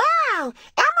 Wow! Elmo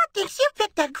thinks you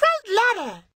picked a great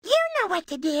letter. You know what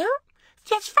to do.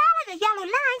 Just follow the yellow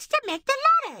lines to make the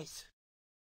letters.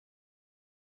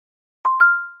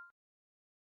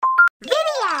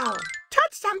 Video!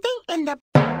 Touch something in the...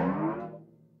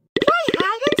 Play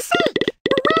hide and seek.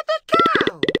 Where'd it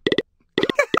go?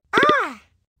 R!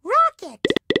 Rocket.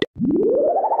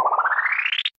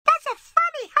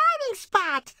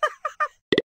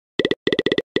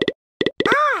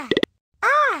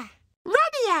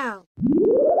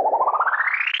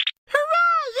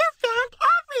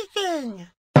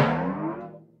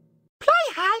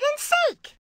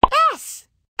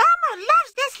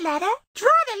 letter, draw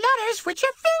the letters with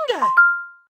your finger.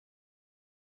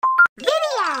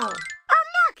 Video. Oh,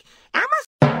 look, Elmo's...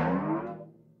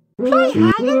 Play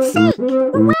hide and seek.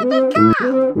 Where'd it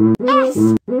go? S.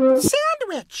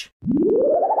 Sandwich.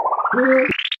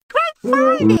 Great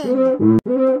finding.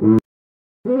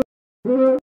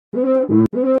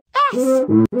 S.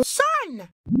 Sun.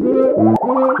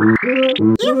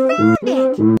 You found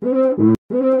it.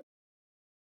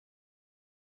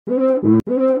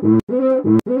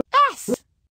 S.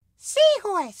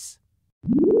 Seahorse.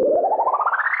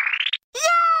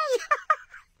 Yay!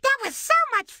 That was so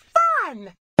much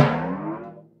fun.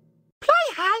 Play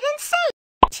hide and seek.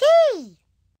 T.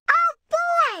 Oh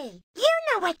boy! You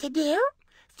know what to do.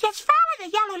 Just follow the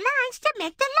yellow lines to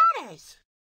make the letters.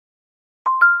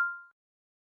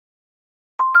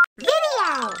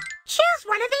 Video. Choose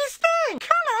one of these things.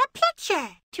 Color a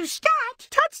picture. To start,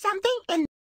 touch something in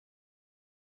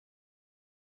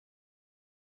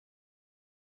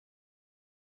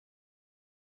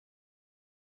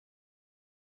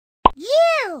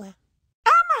U.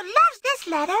 Elmo loves this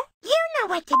letter. You know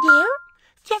what to do.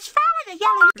 Just follow the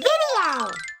yellow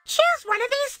video. Choose one of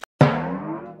these.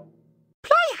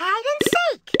 Play hide and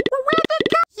seek. Where'd it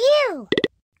go? U.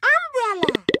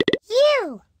 Umbrella.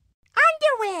 U.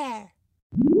 Underwear.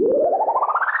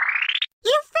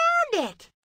 You found it.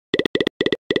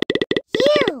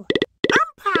 U.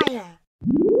 Umpire.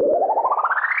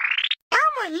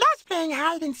 Elmo loves playing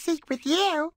hide and seek with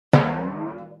you.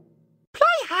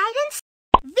 Play hide and seek.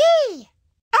 V.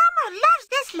 Elmo loves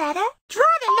this letter.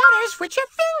 Draw the letters with your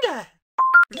finger.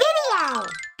 Video.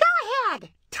 Go ahead.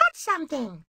 Touch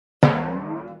something.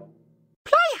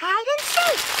 Play hide and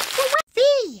seek. V.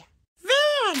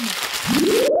 Van.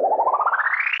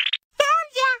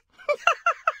 Found ya.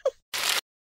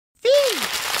 V.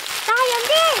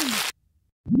 Violin.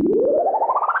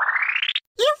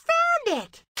 You found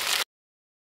it.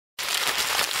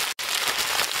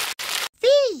 V.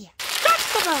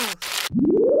 Vegetables.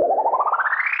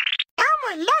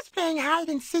 Elmo loves playing hide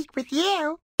and seek with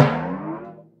you.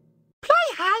 Play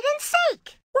hide and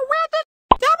seek. Where did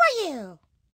W?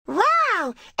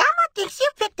 Wow! Elmo thinks you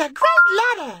picked a great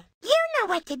letter. You know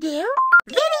what to do.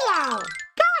 Video.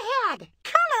 Go ahead.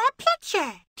 Color a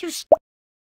picture.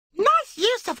 Nice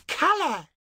use of color.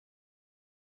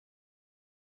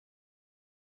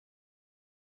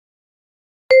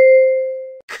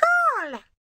 Cool.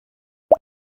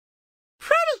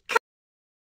 Pretty cool.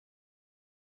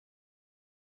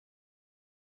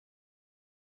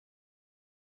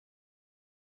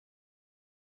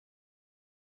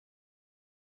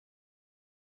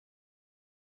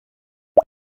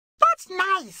 That's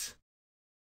nice.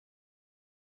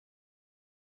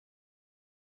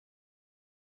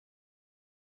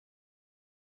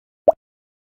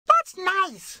 That's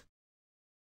nice.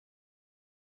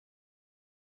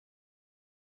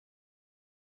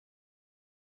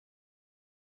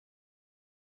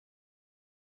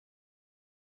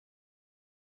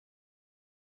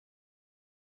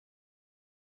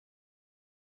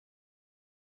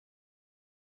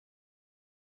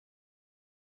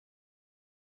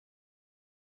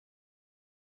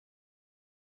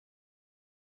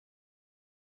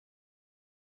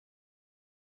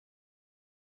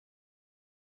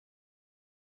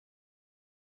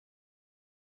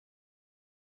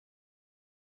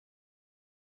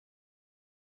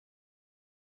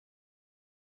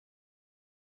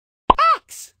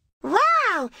 X. Wow!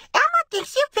 Elmo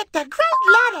thinks you picked a great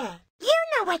letter. You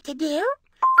know what to do.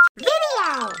 Video.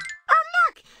 Oh,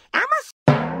 look! Elmo's...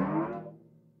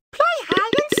 Play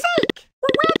hide and seek.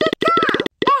 Where'd it go?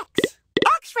 X.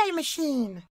 X-ray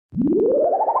machine.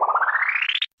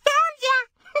 Found ya!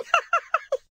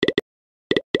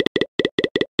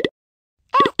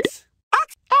 X.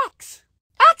 X. X.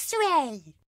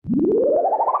 X-ray.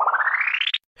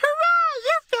 Hooray!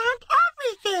 You found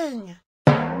everything.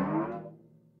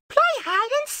 Play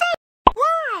hide and seek.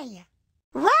 Why?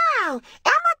 Wow!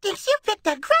 Elmo thinks you picked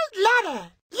a great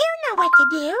letter. You know what to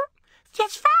do.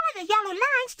 Just follow the yellow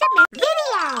lines to make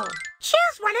video.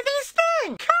 Choose one of these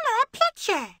things. Color a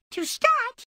picture. To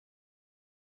start,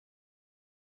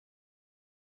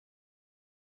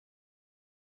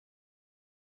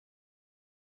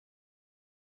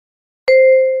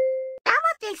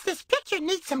 Elmo thinks this picture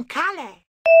needs some color.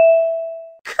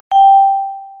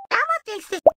 Elmo thinks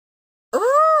this...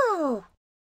 Ooh!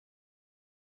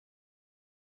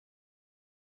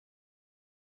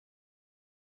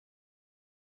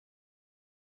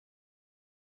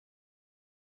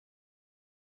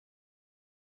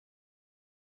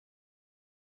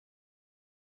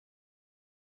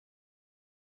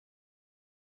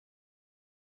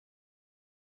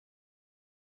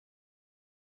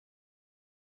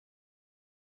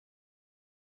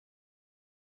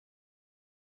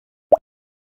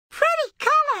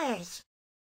 colors.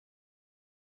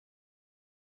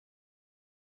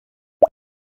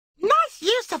 Nice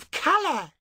use of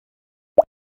color.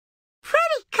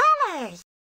 Pretty colors.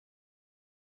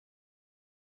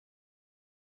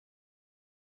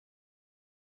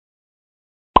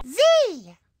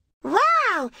 Z. Wow,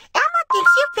 Elmo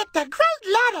thinks you picked a great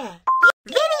letter.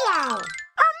 Video.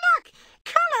 Oh, look,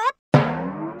 color.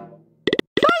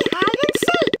 Play hide and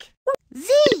seek.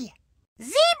 Z.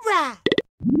 Zebra.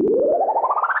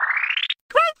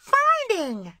 Great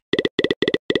finding.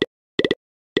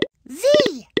 Z.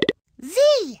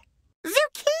 Z.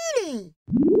 Zucchini.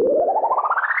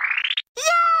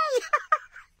 Yay!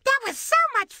 That was so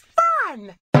much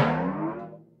fun.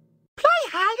 Play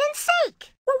hide and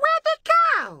seek. Well, where'd they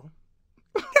go?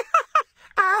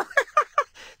 Oh,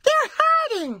 they're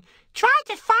hiding. Try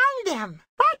to find them.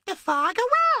 Wipe the fog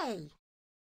away.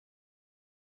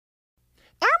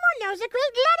 Elmo knows a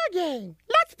great letter game.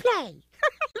 Let's play.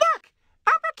 Look,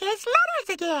 uppercase letters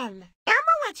again.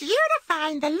 Elmo wants you to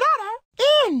find the letter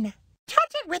N.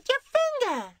 Touch it with your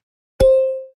finger.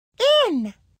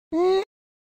 N.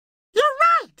 You're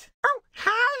right. Oh,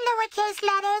 hi, lowercase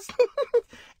letters.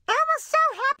 Elmo's so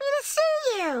happy to see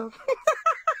you.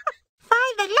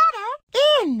 Find the letter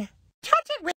N. Touch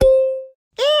it with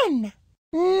N.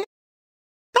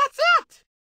 That's it.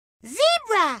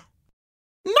 Zebra.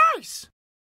 Nurse.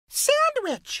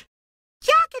 Sandwich.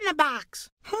 Jack-in-the-box.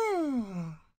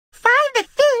 Find the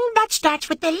thing that starts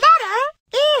with the letter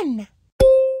N.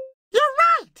 You're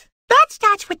right. That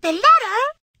starts with the letter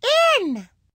N.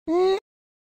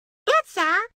 It's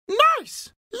a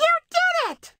nurse. You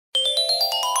did it.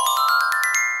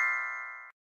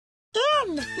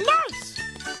 N. Nurse.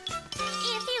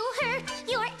 If you hurt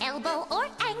your elbow or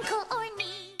ankle or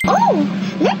knee.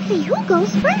 Oh, let's see who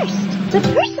goes first. The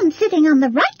person sitting on the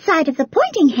right side of the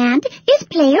pointing hand is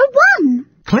player 1.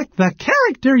 Click the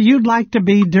character you'd like to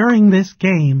be during this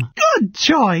game. Good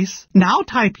choice. Now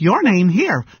type your name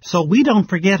here so we don't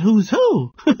forget who's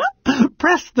who.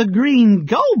 Press the green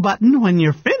Go button when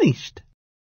you're finished.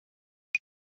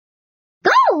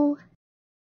 Go!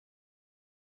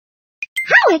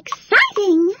 How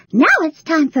exciting! Now it's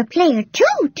time for player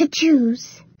 2 to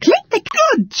choose. Click the...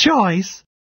 Good choice.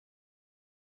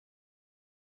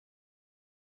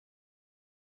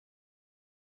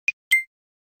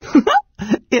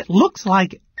 It looks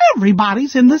like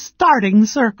everybody's in the starting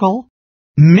circle.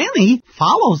 Minnie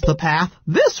follows the path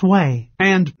this way,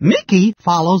 and Mickey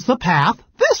follows the path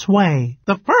this way.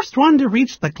 The first one to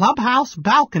reach the clubhouse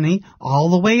balcony all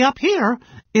the way up here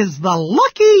is the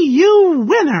Lucky You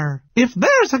winner. If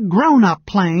there's a grown-up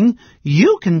playing,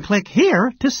 you can click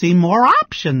here to see more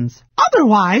options.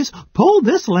 Otherwise, pull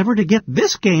this lever to get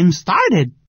this game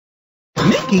started.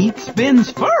 Mickey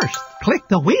spins first. Click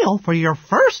the wheel for your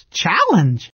first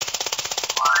challenge.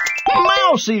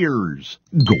 Mouse ears!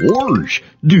 Gorge,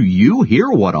 do you hear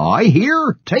what I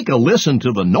hear? Take a listen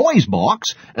to the noise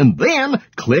box and then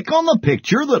click on the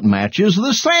picture that matches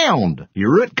the sound.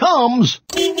 Here it comes.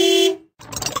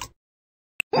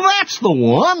 That's the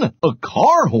one! A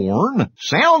car horn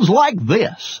sounds like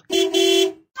this.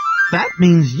 That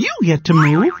means you get to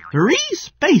move 3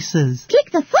 spaces.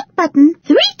 Click the foot button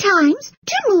 3 times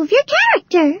to move your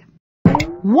character.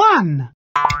 1,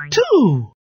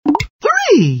 2,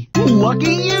 3.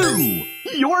 Lucky you!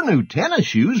 Your new tennis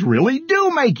shoes really do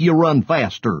make you run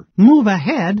faster. Move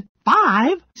ahead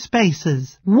 5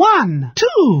 spaces. 1,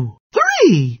 2,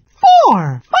 3,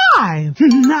 4, 5.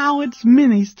 Now it's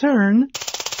Minnie's turn.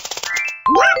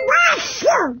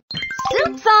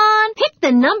 Soup's on! Pick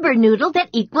the number noodle that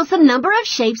equals the number of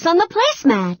shapes on the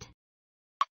placemat.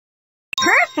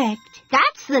 Perfect!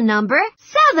 That's the number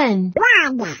 7.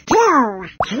 1, 2,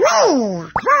 3, 4,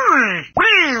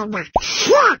 5,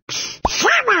 6,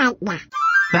 7.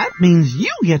 That means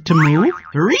you get to move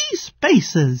 3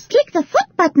 spaces. Click the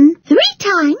foot button 3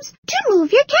 times to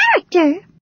move your character.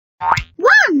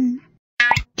 1,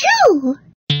 2,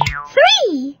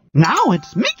 3. Now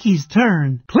it's Mickey's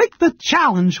turn. Click the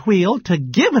challenge wheel to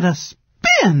give it a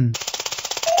spin.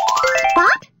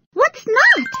 Spot what's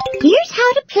not. Here's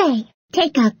how to play.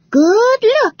 Take a good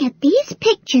look at these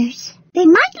pictures. They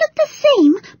might look the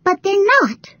same, but they're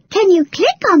not. Can you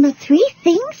click on the 3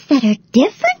 things that are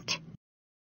different?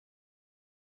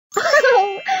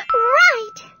 Oh,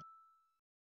 right.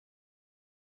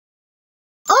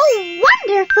 Oh,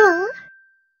 wonderful.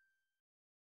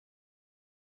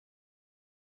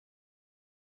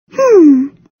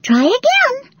 Try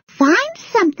again. Find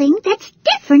something that's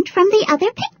different from the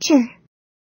other picture.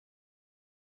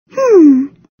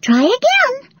 Try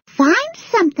again. Find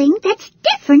something that's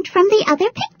different from the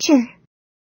other picture.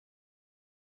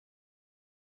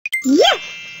 Yes!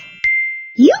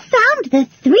 You found the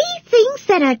 3 things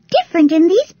that are different in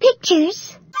these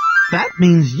pictures. That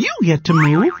means you get to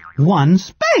move 1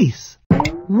 space.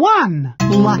 1.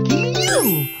 Lucky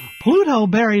you! Pluto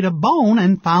buried a bone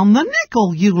and found the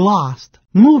nickel you lost.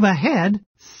 Move ahead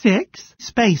 6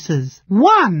 spaces.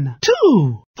 1,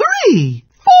 2, 3,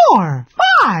 4,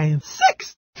 5,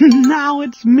 6. Now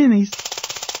it's Minnie's.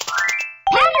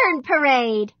 Pattern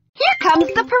parade. Here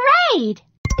comes the parade.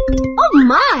 Oh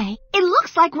my! It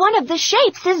looks like one of the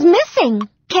shapes is missing.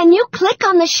 Can you click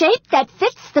on the shape that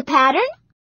fits the pattern?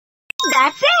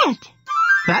 That's it.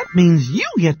 That means you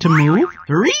get to move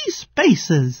 3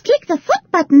 spaces. Click the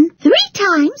foot button 3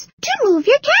 times to move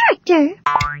your character.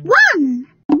 1,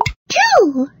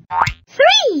 2,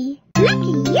 3.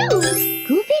 Lucky you!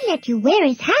 Goofy let you wear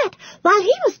his hat while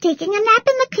he was taking a nap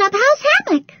in the clubhouse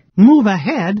hammock. Move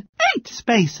ahead 8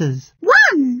 spaces.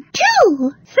 1,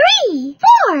 2, 3,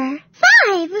 4,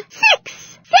 5,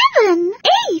 6, 7,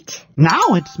 8.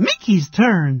 Now it's Mickey's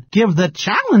turn. Give the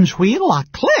challenge wheel a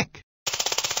click.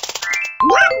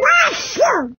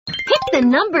 Pick the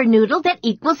number noodle that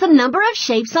equals the number of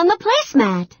shapes on the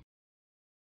placemat.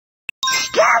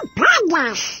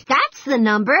 That's the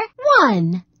number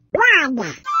 1.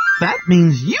 That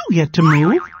means you get to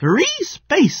move 3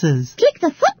 spaces. Click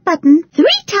the foot button 3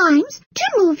 times to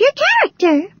move your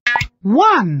character.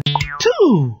 1,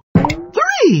 2,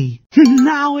 3.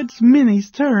 Now it's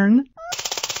Minnie's turn.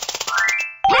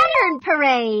 Pattern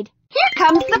parade. Here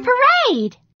comes the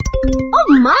parade.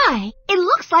 Oh my! It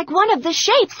looks like one of the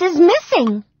shapes is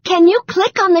missing. Can you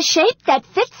click on the shape that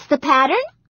fits the pattern?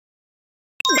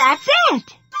 That's it.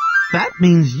 That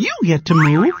means you get to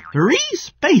move 3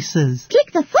 spaces.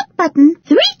 Click the foot button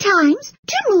 3 times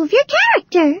to move your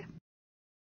character.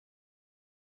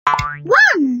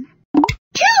 1,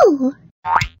 2,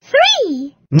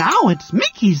 3. Now it's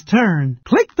Mickey's turn.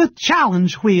 Click the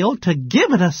challenge wheel to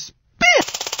give it a spin.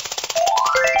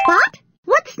 Spot?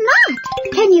 What's not?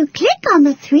 Can you click on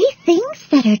the 3 things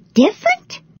that are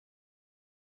different?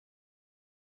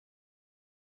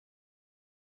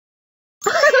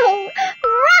 Oh,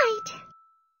 right!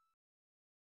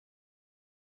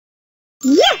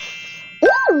 Yes!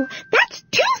 Ooh, that's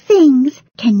 2 things.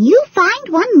 Can you find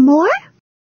one more?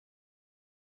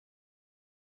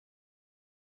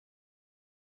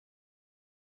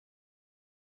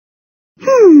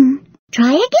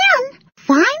 Try again.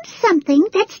 Find something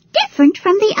that's different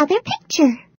from the other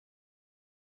picture.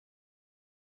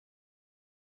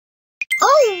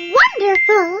 Oh,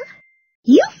 wonderful!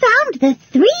 You found the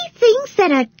 3 things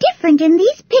that are different in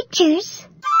these pictures.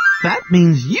 That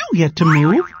means you get to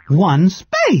move 1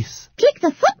 space. Click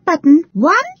the foot button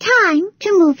 1 time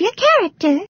to move your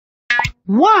character.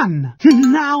 1.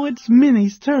 Now it's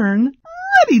Minnie's turn.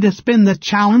 Ready to spin the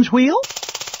challenge wheel?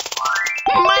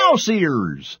 Mouse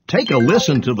ears! Take a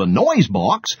listen to the noise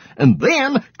box and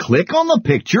then click on the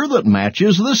picture that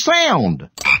matches the sound.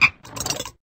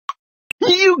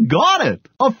 You got it!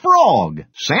 A frog.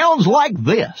 Sounds like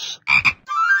this.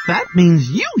 That means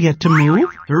you get to move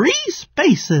 3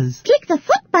 spaces. Click the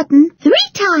foot button 3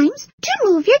 times to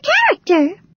move your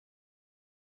character.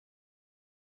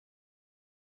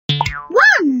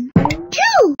 1,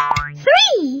 2,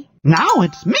 3. Now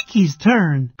it's Mickey's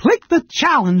turn. Click the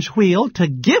challenge wheel to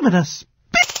give it a spin.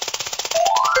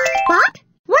 Spot?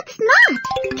 What's not?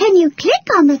 Can you click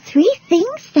on the 3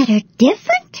 things that are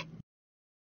different?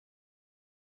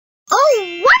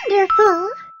 Oh, wonderful!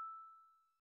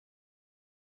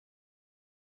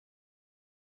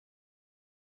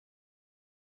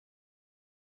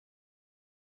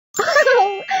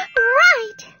 Oh,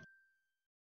 right!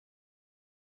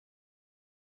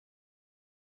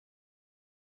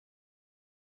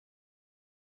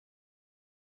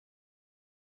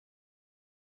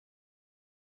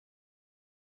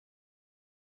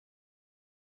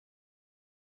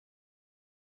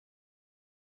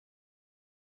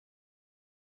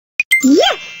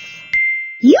 Yes!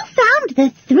 You found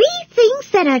the 3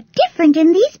 things that are different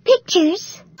in these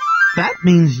pictures. That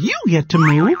means you get to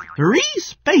move 3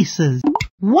 spaces.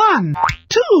 1,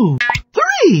 2,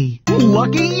 3.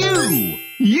 Lucky you!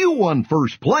 You won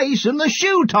first place in the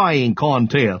shoe tying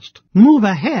contest. Move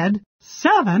ahead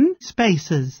 7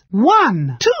 spaces.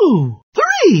 1, 2,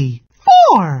 3,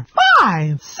 4,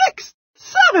 5, 6,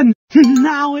 7.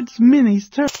 Now it's Minnie's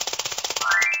turn.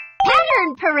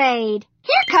 Pattern parade.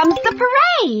 Here comes the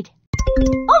parade.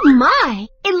 Oh my!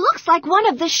 It looks like one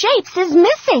of the shapes is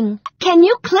missing. Can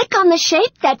you click on the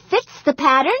shape that fits the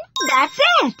pattern? That's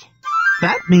it.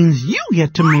 That means you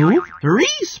get to move 3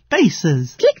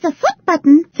 spaces. Click the foot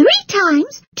button 3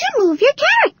 times to move your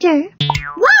character.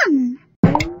 1,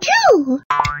 2,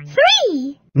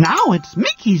 3. Now it's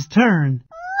Mickey's turn.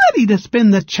 ready to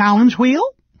spin the challenge wheel?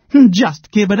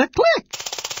 Just give it a click.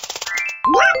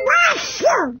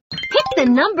 Pick the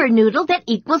number noodle that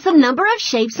equals the number of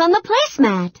shapes on the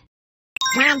placemat.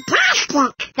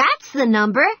 Fantastic! That's the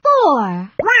number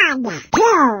 4. 1,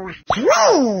 2, 3,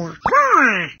 4.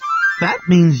 That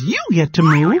means you get to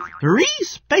move 3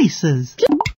 spaces.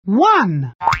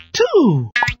 1, 2,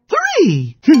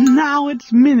 3. Now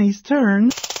it's Minnie's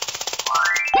turn.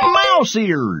 Mouse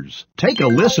ears. Take a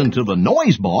listen to the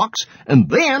noise box and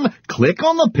then click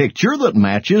on the picture that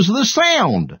matches the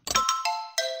sound.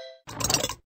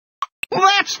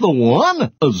 That's the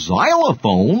one. A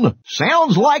xylophone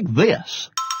sounds like this.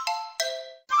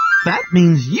 That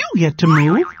means you get to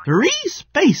move 3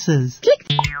 spaces.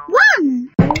 Click 1,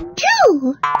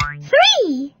 2,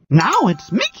 3. Now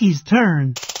it's Mickey's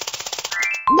turn.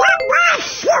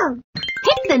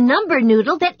 Pick the number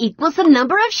noodle that equals the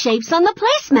number of shapes on the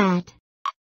placemat.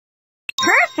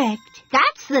 Perfect.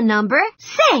 That's the number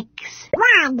 6.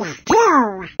 1,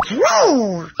 2, 3,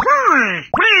 4,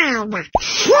 5,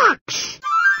 6.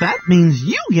 That means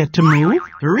you get to move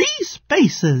 3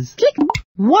 spaces. Click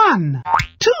 1,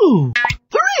 2,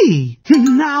 3.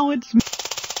 Now it's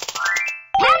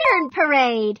Pattern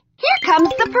parade. Here comes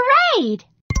the parade.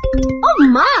 Oh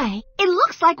my! It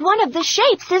looks like one of the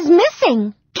shapes is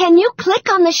missing. Can you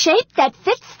click on the shape that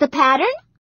fits the pattern?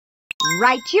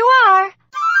 Right you are.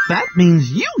 That means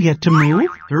you get to move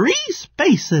 3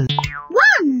 spaces.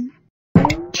 1,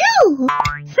 2,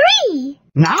 3.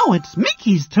 Now it's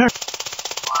Mickey's turn.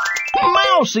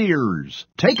 Mouse ears.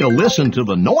 Take a listen to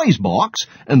the noise box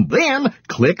and then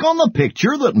click on the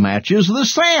picture that matches the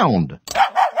sound.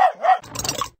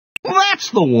 That's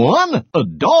the one. A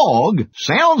dog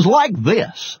sounds like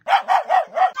this.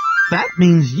 That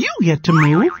means you get to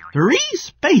move 3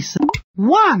 spaces.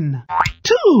 1,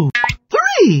 2,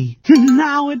 3.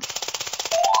 Now it's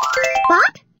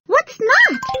Spot? What's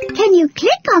not? Can you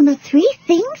click on the 3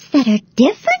 things that are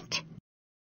different?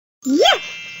 Yes,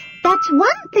 that's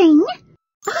one thing.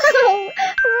 Oh,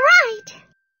 right.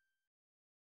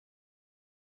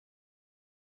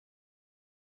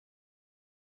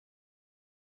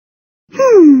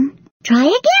 Try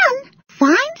again.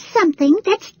 Find something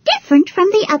that's different from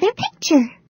the other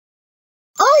picture.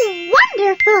 Oh,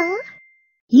 wonderful!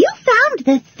 You found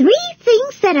the 3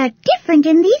 things that are different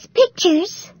in these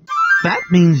pictures. That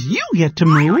means you get to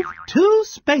move 2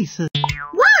 spaces.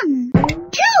 1,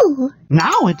 2.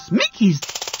 Now it's Mickey's.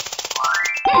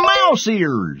 Mouse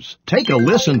ears. Take a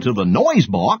listen to the noise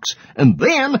box and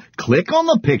then click on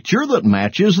the picture that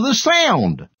matches the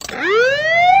sound.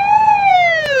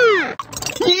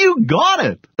 You got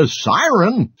it. A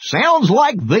siren sounds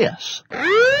like this.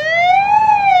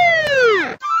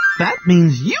 That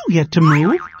means you get to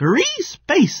move 3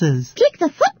 spaces. Click the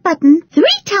foot button 3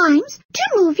 times to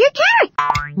move your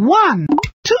character. 1,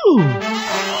 2.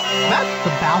 That's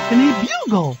the balcony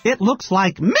bugle. It looks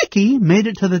like Mickey made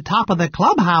it to the top of the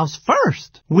clubhouse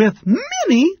first, with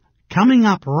Minnie coming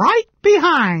up right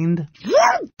behind. You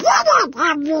did it,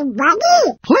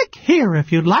 everybody! Click here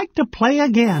if you'd like to play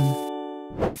again.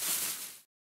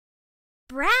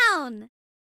 Brown.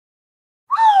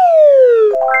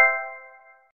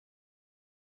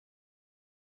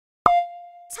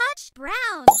 Touch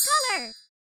brown. Color.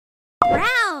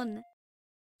 Brown.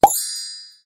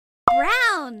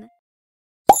 Brown.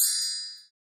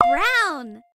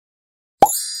 Brown.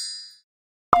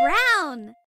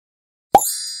 Brown.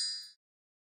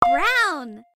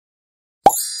 Brown.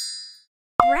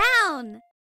 Brown.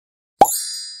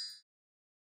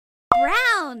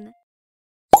 Brown.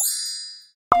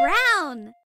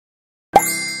 Brown.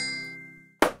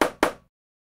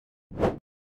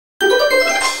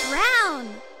 Brown.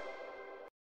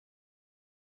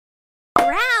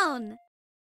 Brown.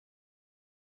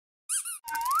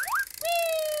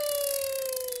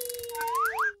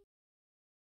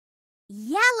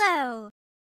 Yellow.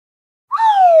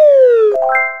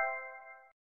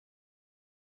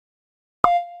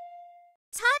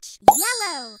 Touch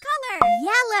yellow. Color.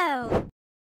 Yellow.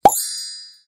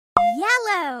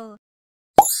 Yellow.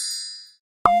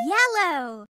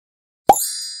 Yellow.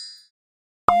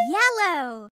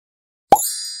 Yellow.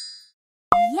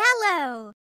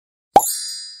 Yellow.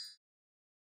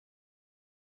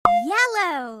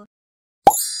 Yellow.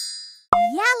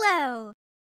 Yellow.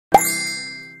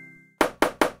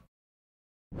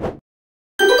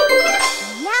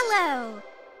 Yellow.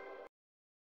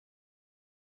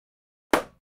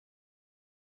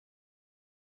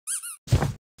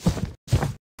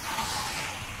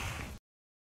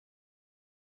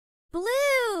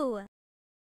 Blue.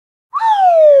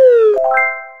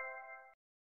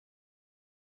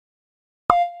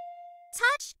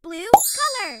 Touch blue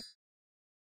color.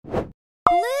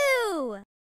 Blue.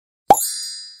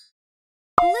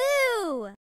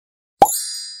 Blue.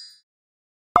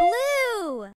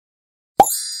 Blue.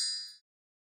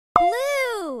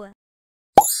 Blue.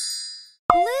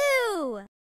 Blue. Blue.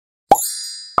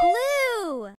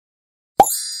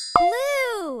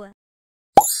 Blue.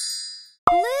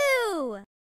 Blue.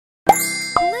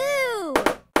 Blue. Blue.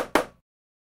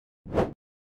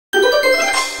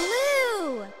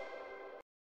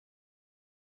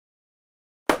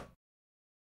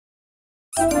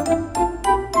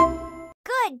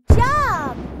 Good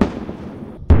job!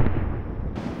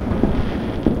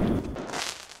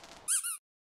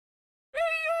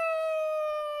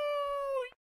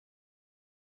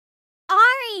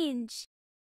 Orange.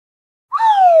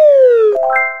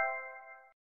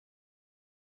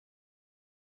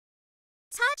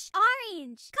 Touch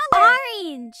orange color.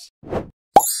 Orange.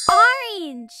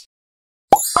 Orange.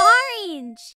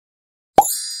 Orange.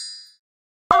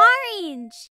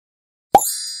 Orange.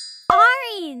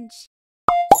 Orange.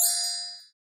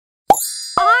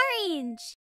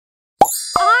 Orange.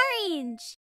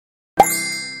 Orange.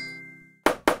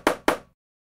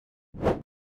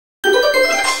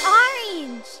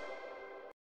 Orange.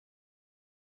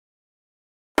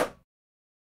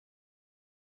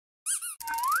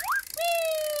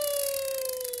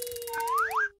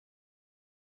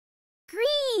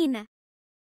 Green.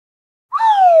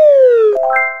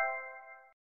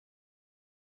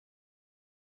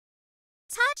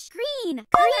 Touch green.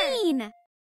 Green.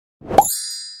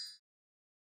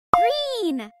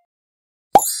 Green.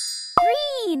 Green.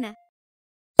 Green.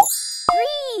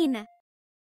 Green.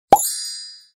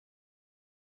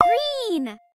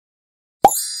 Green.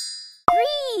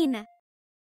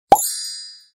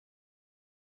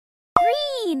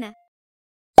 Green.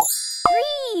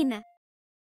 Green.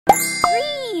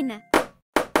 Green.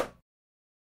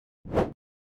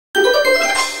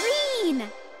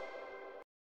 Green.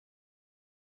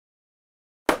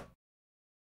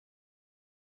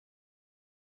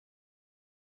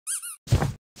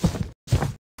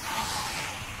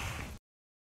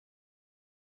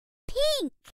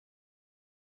 Pink.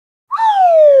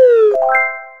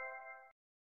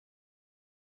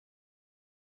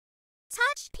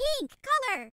 Touch pink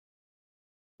color.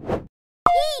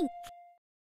 Pink.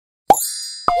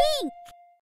 Pink.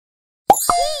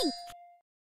 Pink.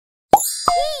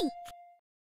 Pink.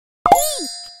 Pink.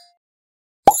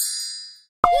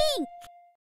 Pink.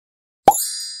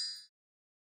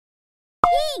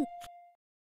 Pink.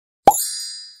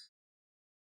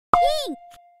 Pink.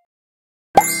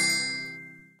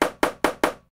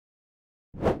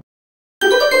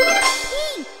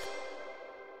 Pink.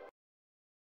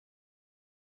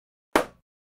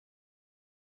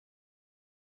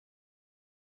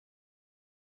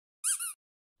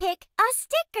 Pick a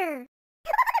sticker.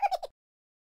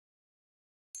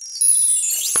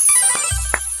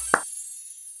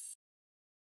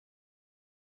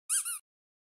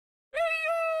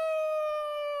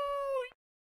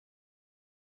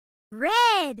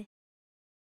 Red.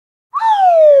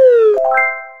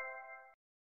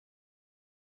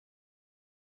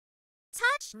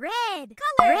 Touch red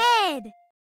color. Red.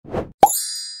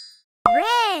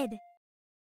 Red.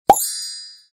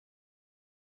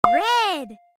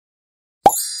 Red.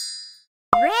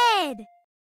 Red.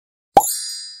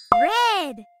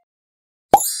 Red.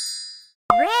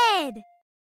 Red.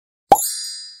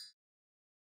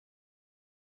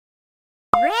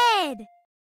 Red.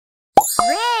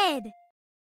 Red.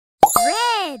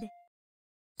 Red.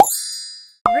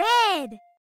 Red.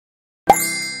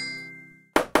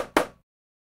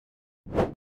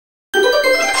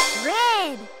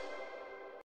 Red.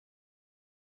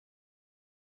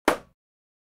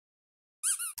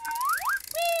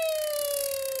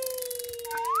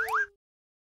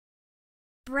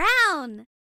 Brown.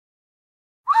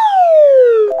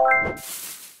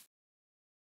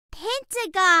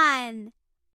 Pentagon.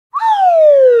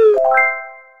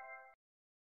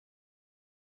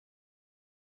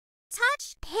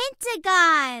 Touch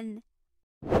pentagon.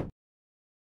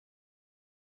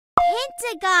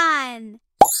 Pentagon.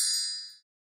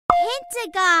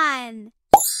 Pentagon.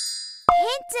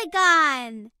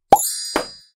 Pentagon.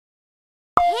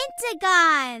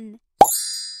 Pentagon. Pentagon.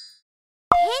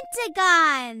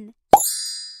 Pentagon.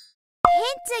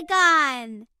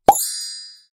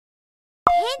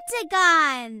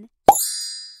 Pentagon.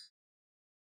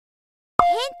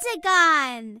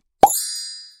 Pentagon.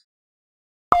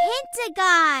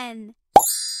 Pentagon.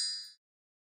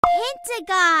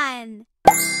 Pentagon.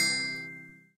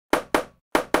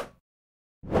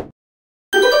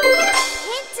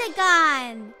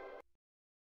 Pentagon.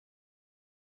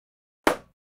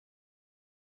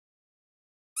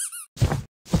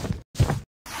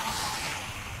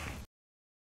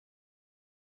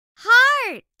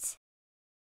 Heart.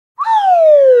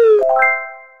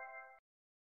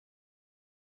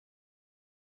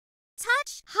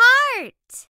 Touch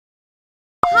heart.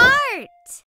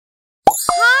 Heart.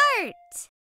 Heart.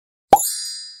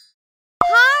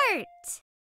 Heart.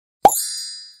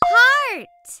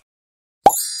 Heart.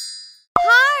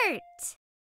 Heart.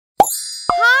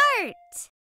 Heart. Heart.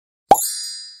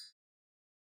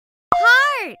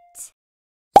 Heart.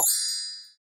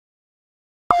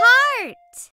 Heart.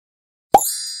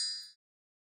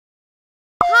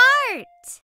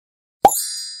 Heart.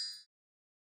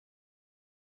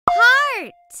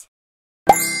 Heart.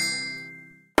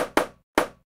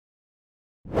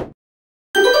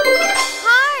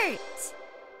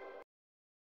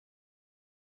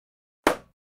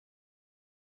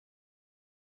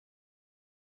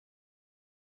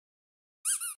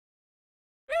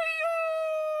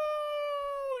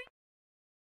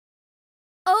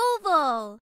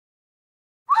 Oval.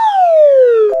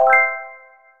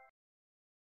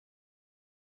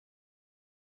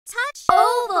 Touch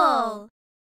oval.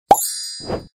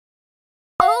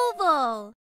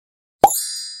 Oval.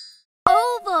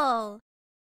 Oval.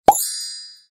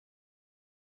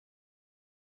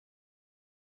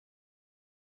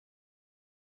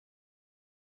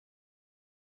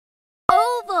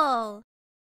 Oval.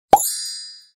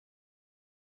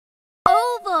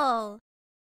 Oval.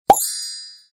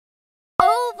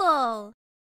 Oval.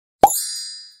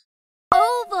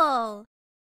 Oval.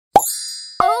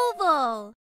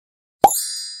 Oval.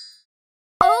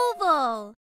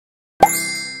 Oval.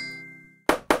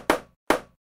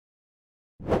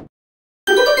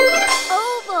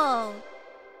 Oval.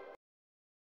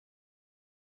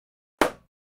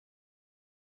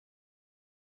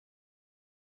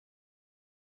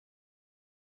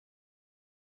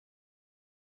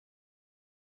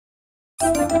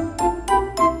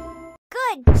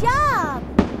 Good job!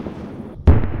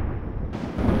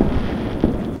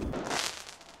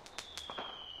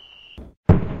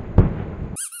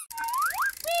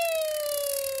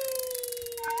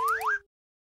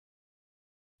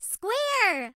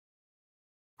 Square.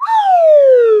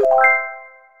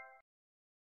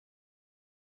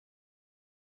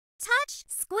 Touch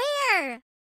square.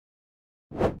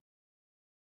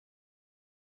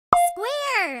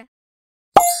 Square.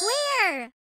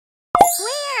 Square.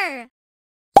 Square.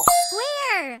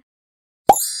 Square.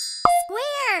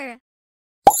 Square.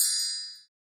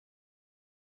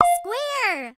 Square.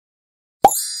 Square.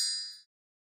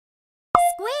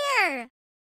 Square.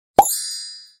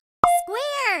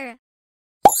 Square.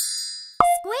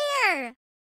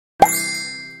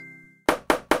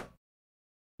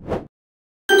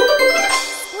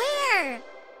 Square.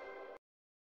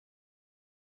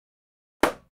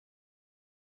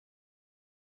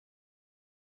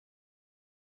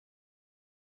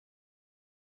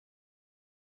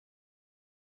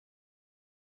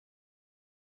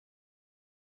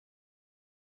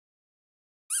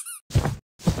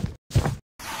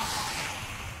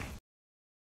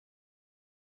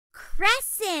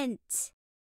 Crescent.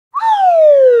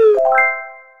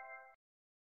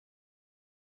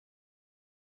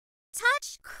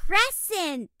 Touch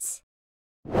crescent.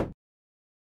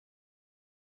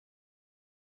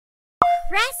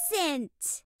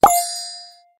 Crescent.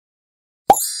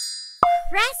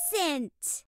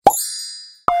 Crescent.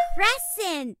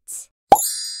 Crescent.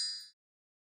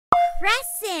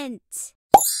 Crescent.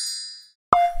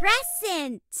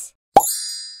 Crescent.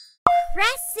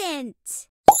 Crescent.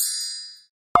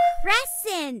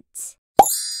 Crescent.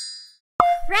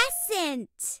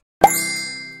 Crescent.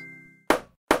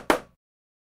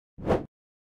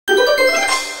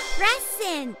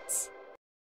 Crescent.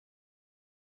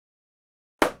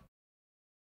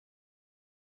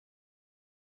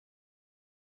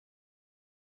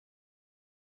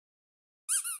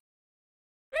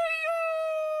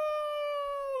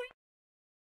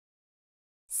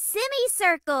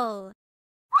 Semicircle.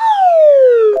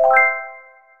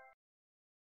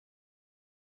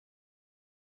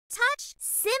 Touch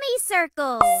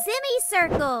semicircle.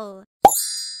 Semicircle.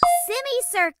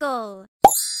 Semicircle.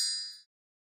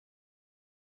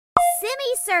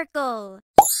 Semicircle.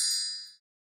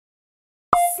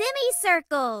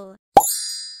 Semicircle.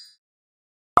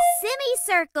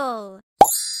 Semicircle.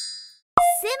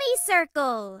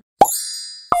 Semicircle.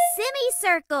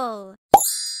 Semicircle.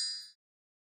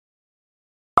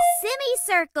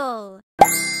 Semicircle.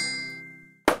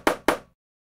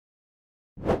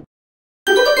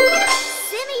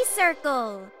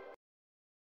 Semicircle.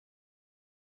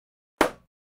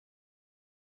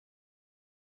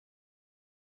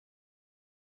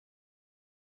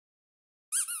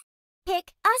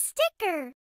 Pick a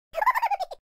sticker.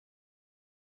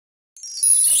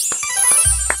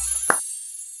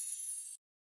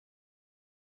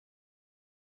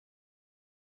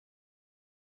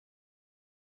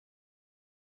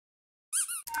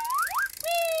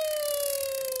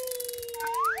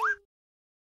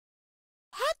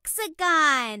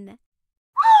 Hexagon.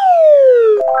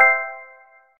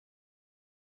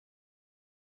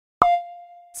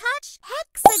 Touch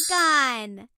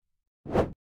hexagon.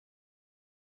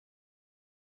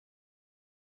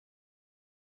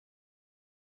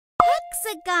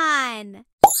 Hexagon.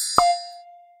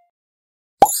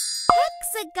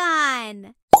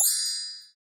 Hexagon.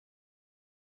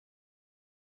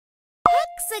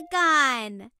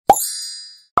 Hexagon.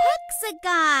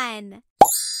 Hexagon.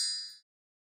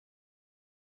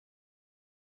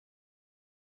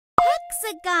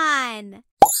 Hexagon.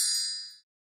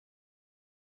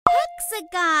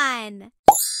 Hexagon.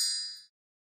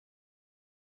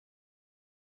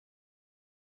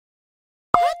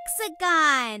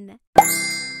 Hexagon.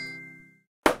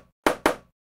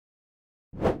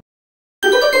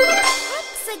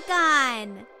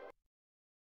 Hexagon.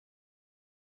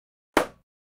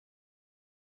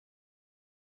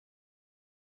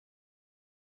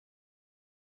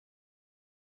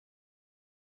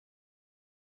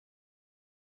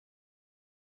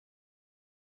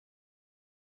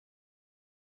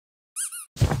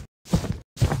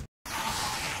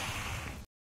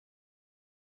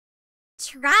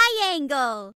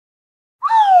 Triangle.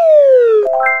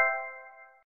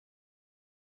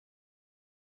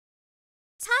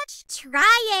 Touch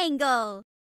triangle.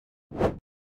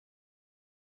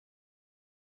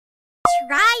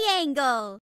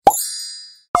 Triangle.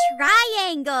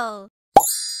 Triangle.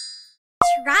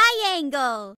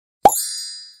 Triangle.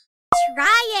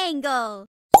 Triangle.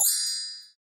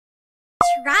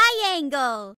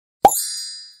 Triangle.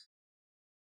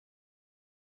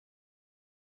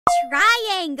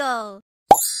 Triangle.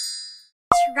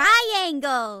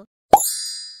 Triangle.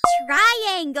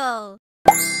 Triangle.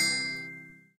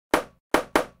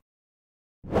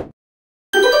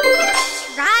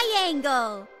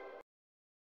 Triangle.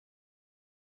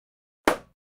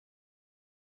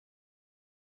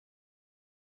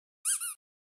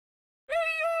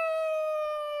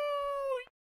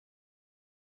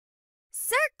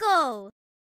 Circle.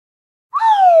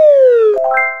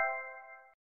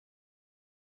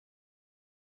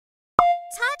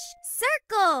 Touch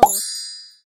circle.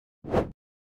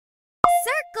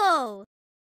 Circle.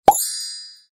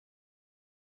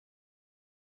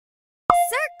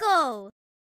 Circle.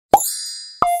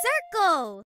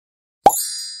 Circle.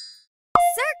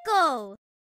 Circle.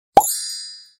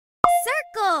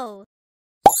 Circle.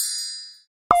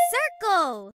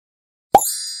 Circle.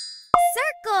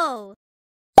 Circle.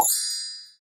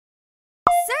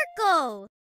 Circle.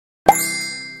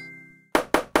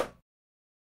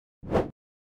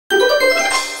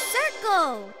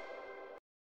 Circle.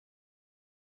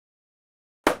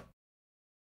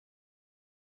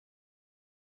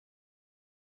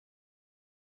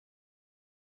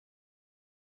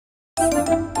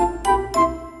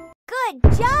 Good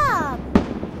job!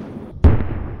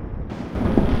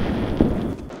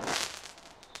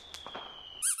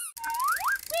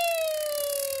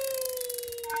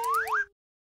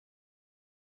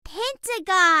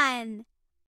 Pentagon.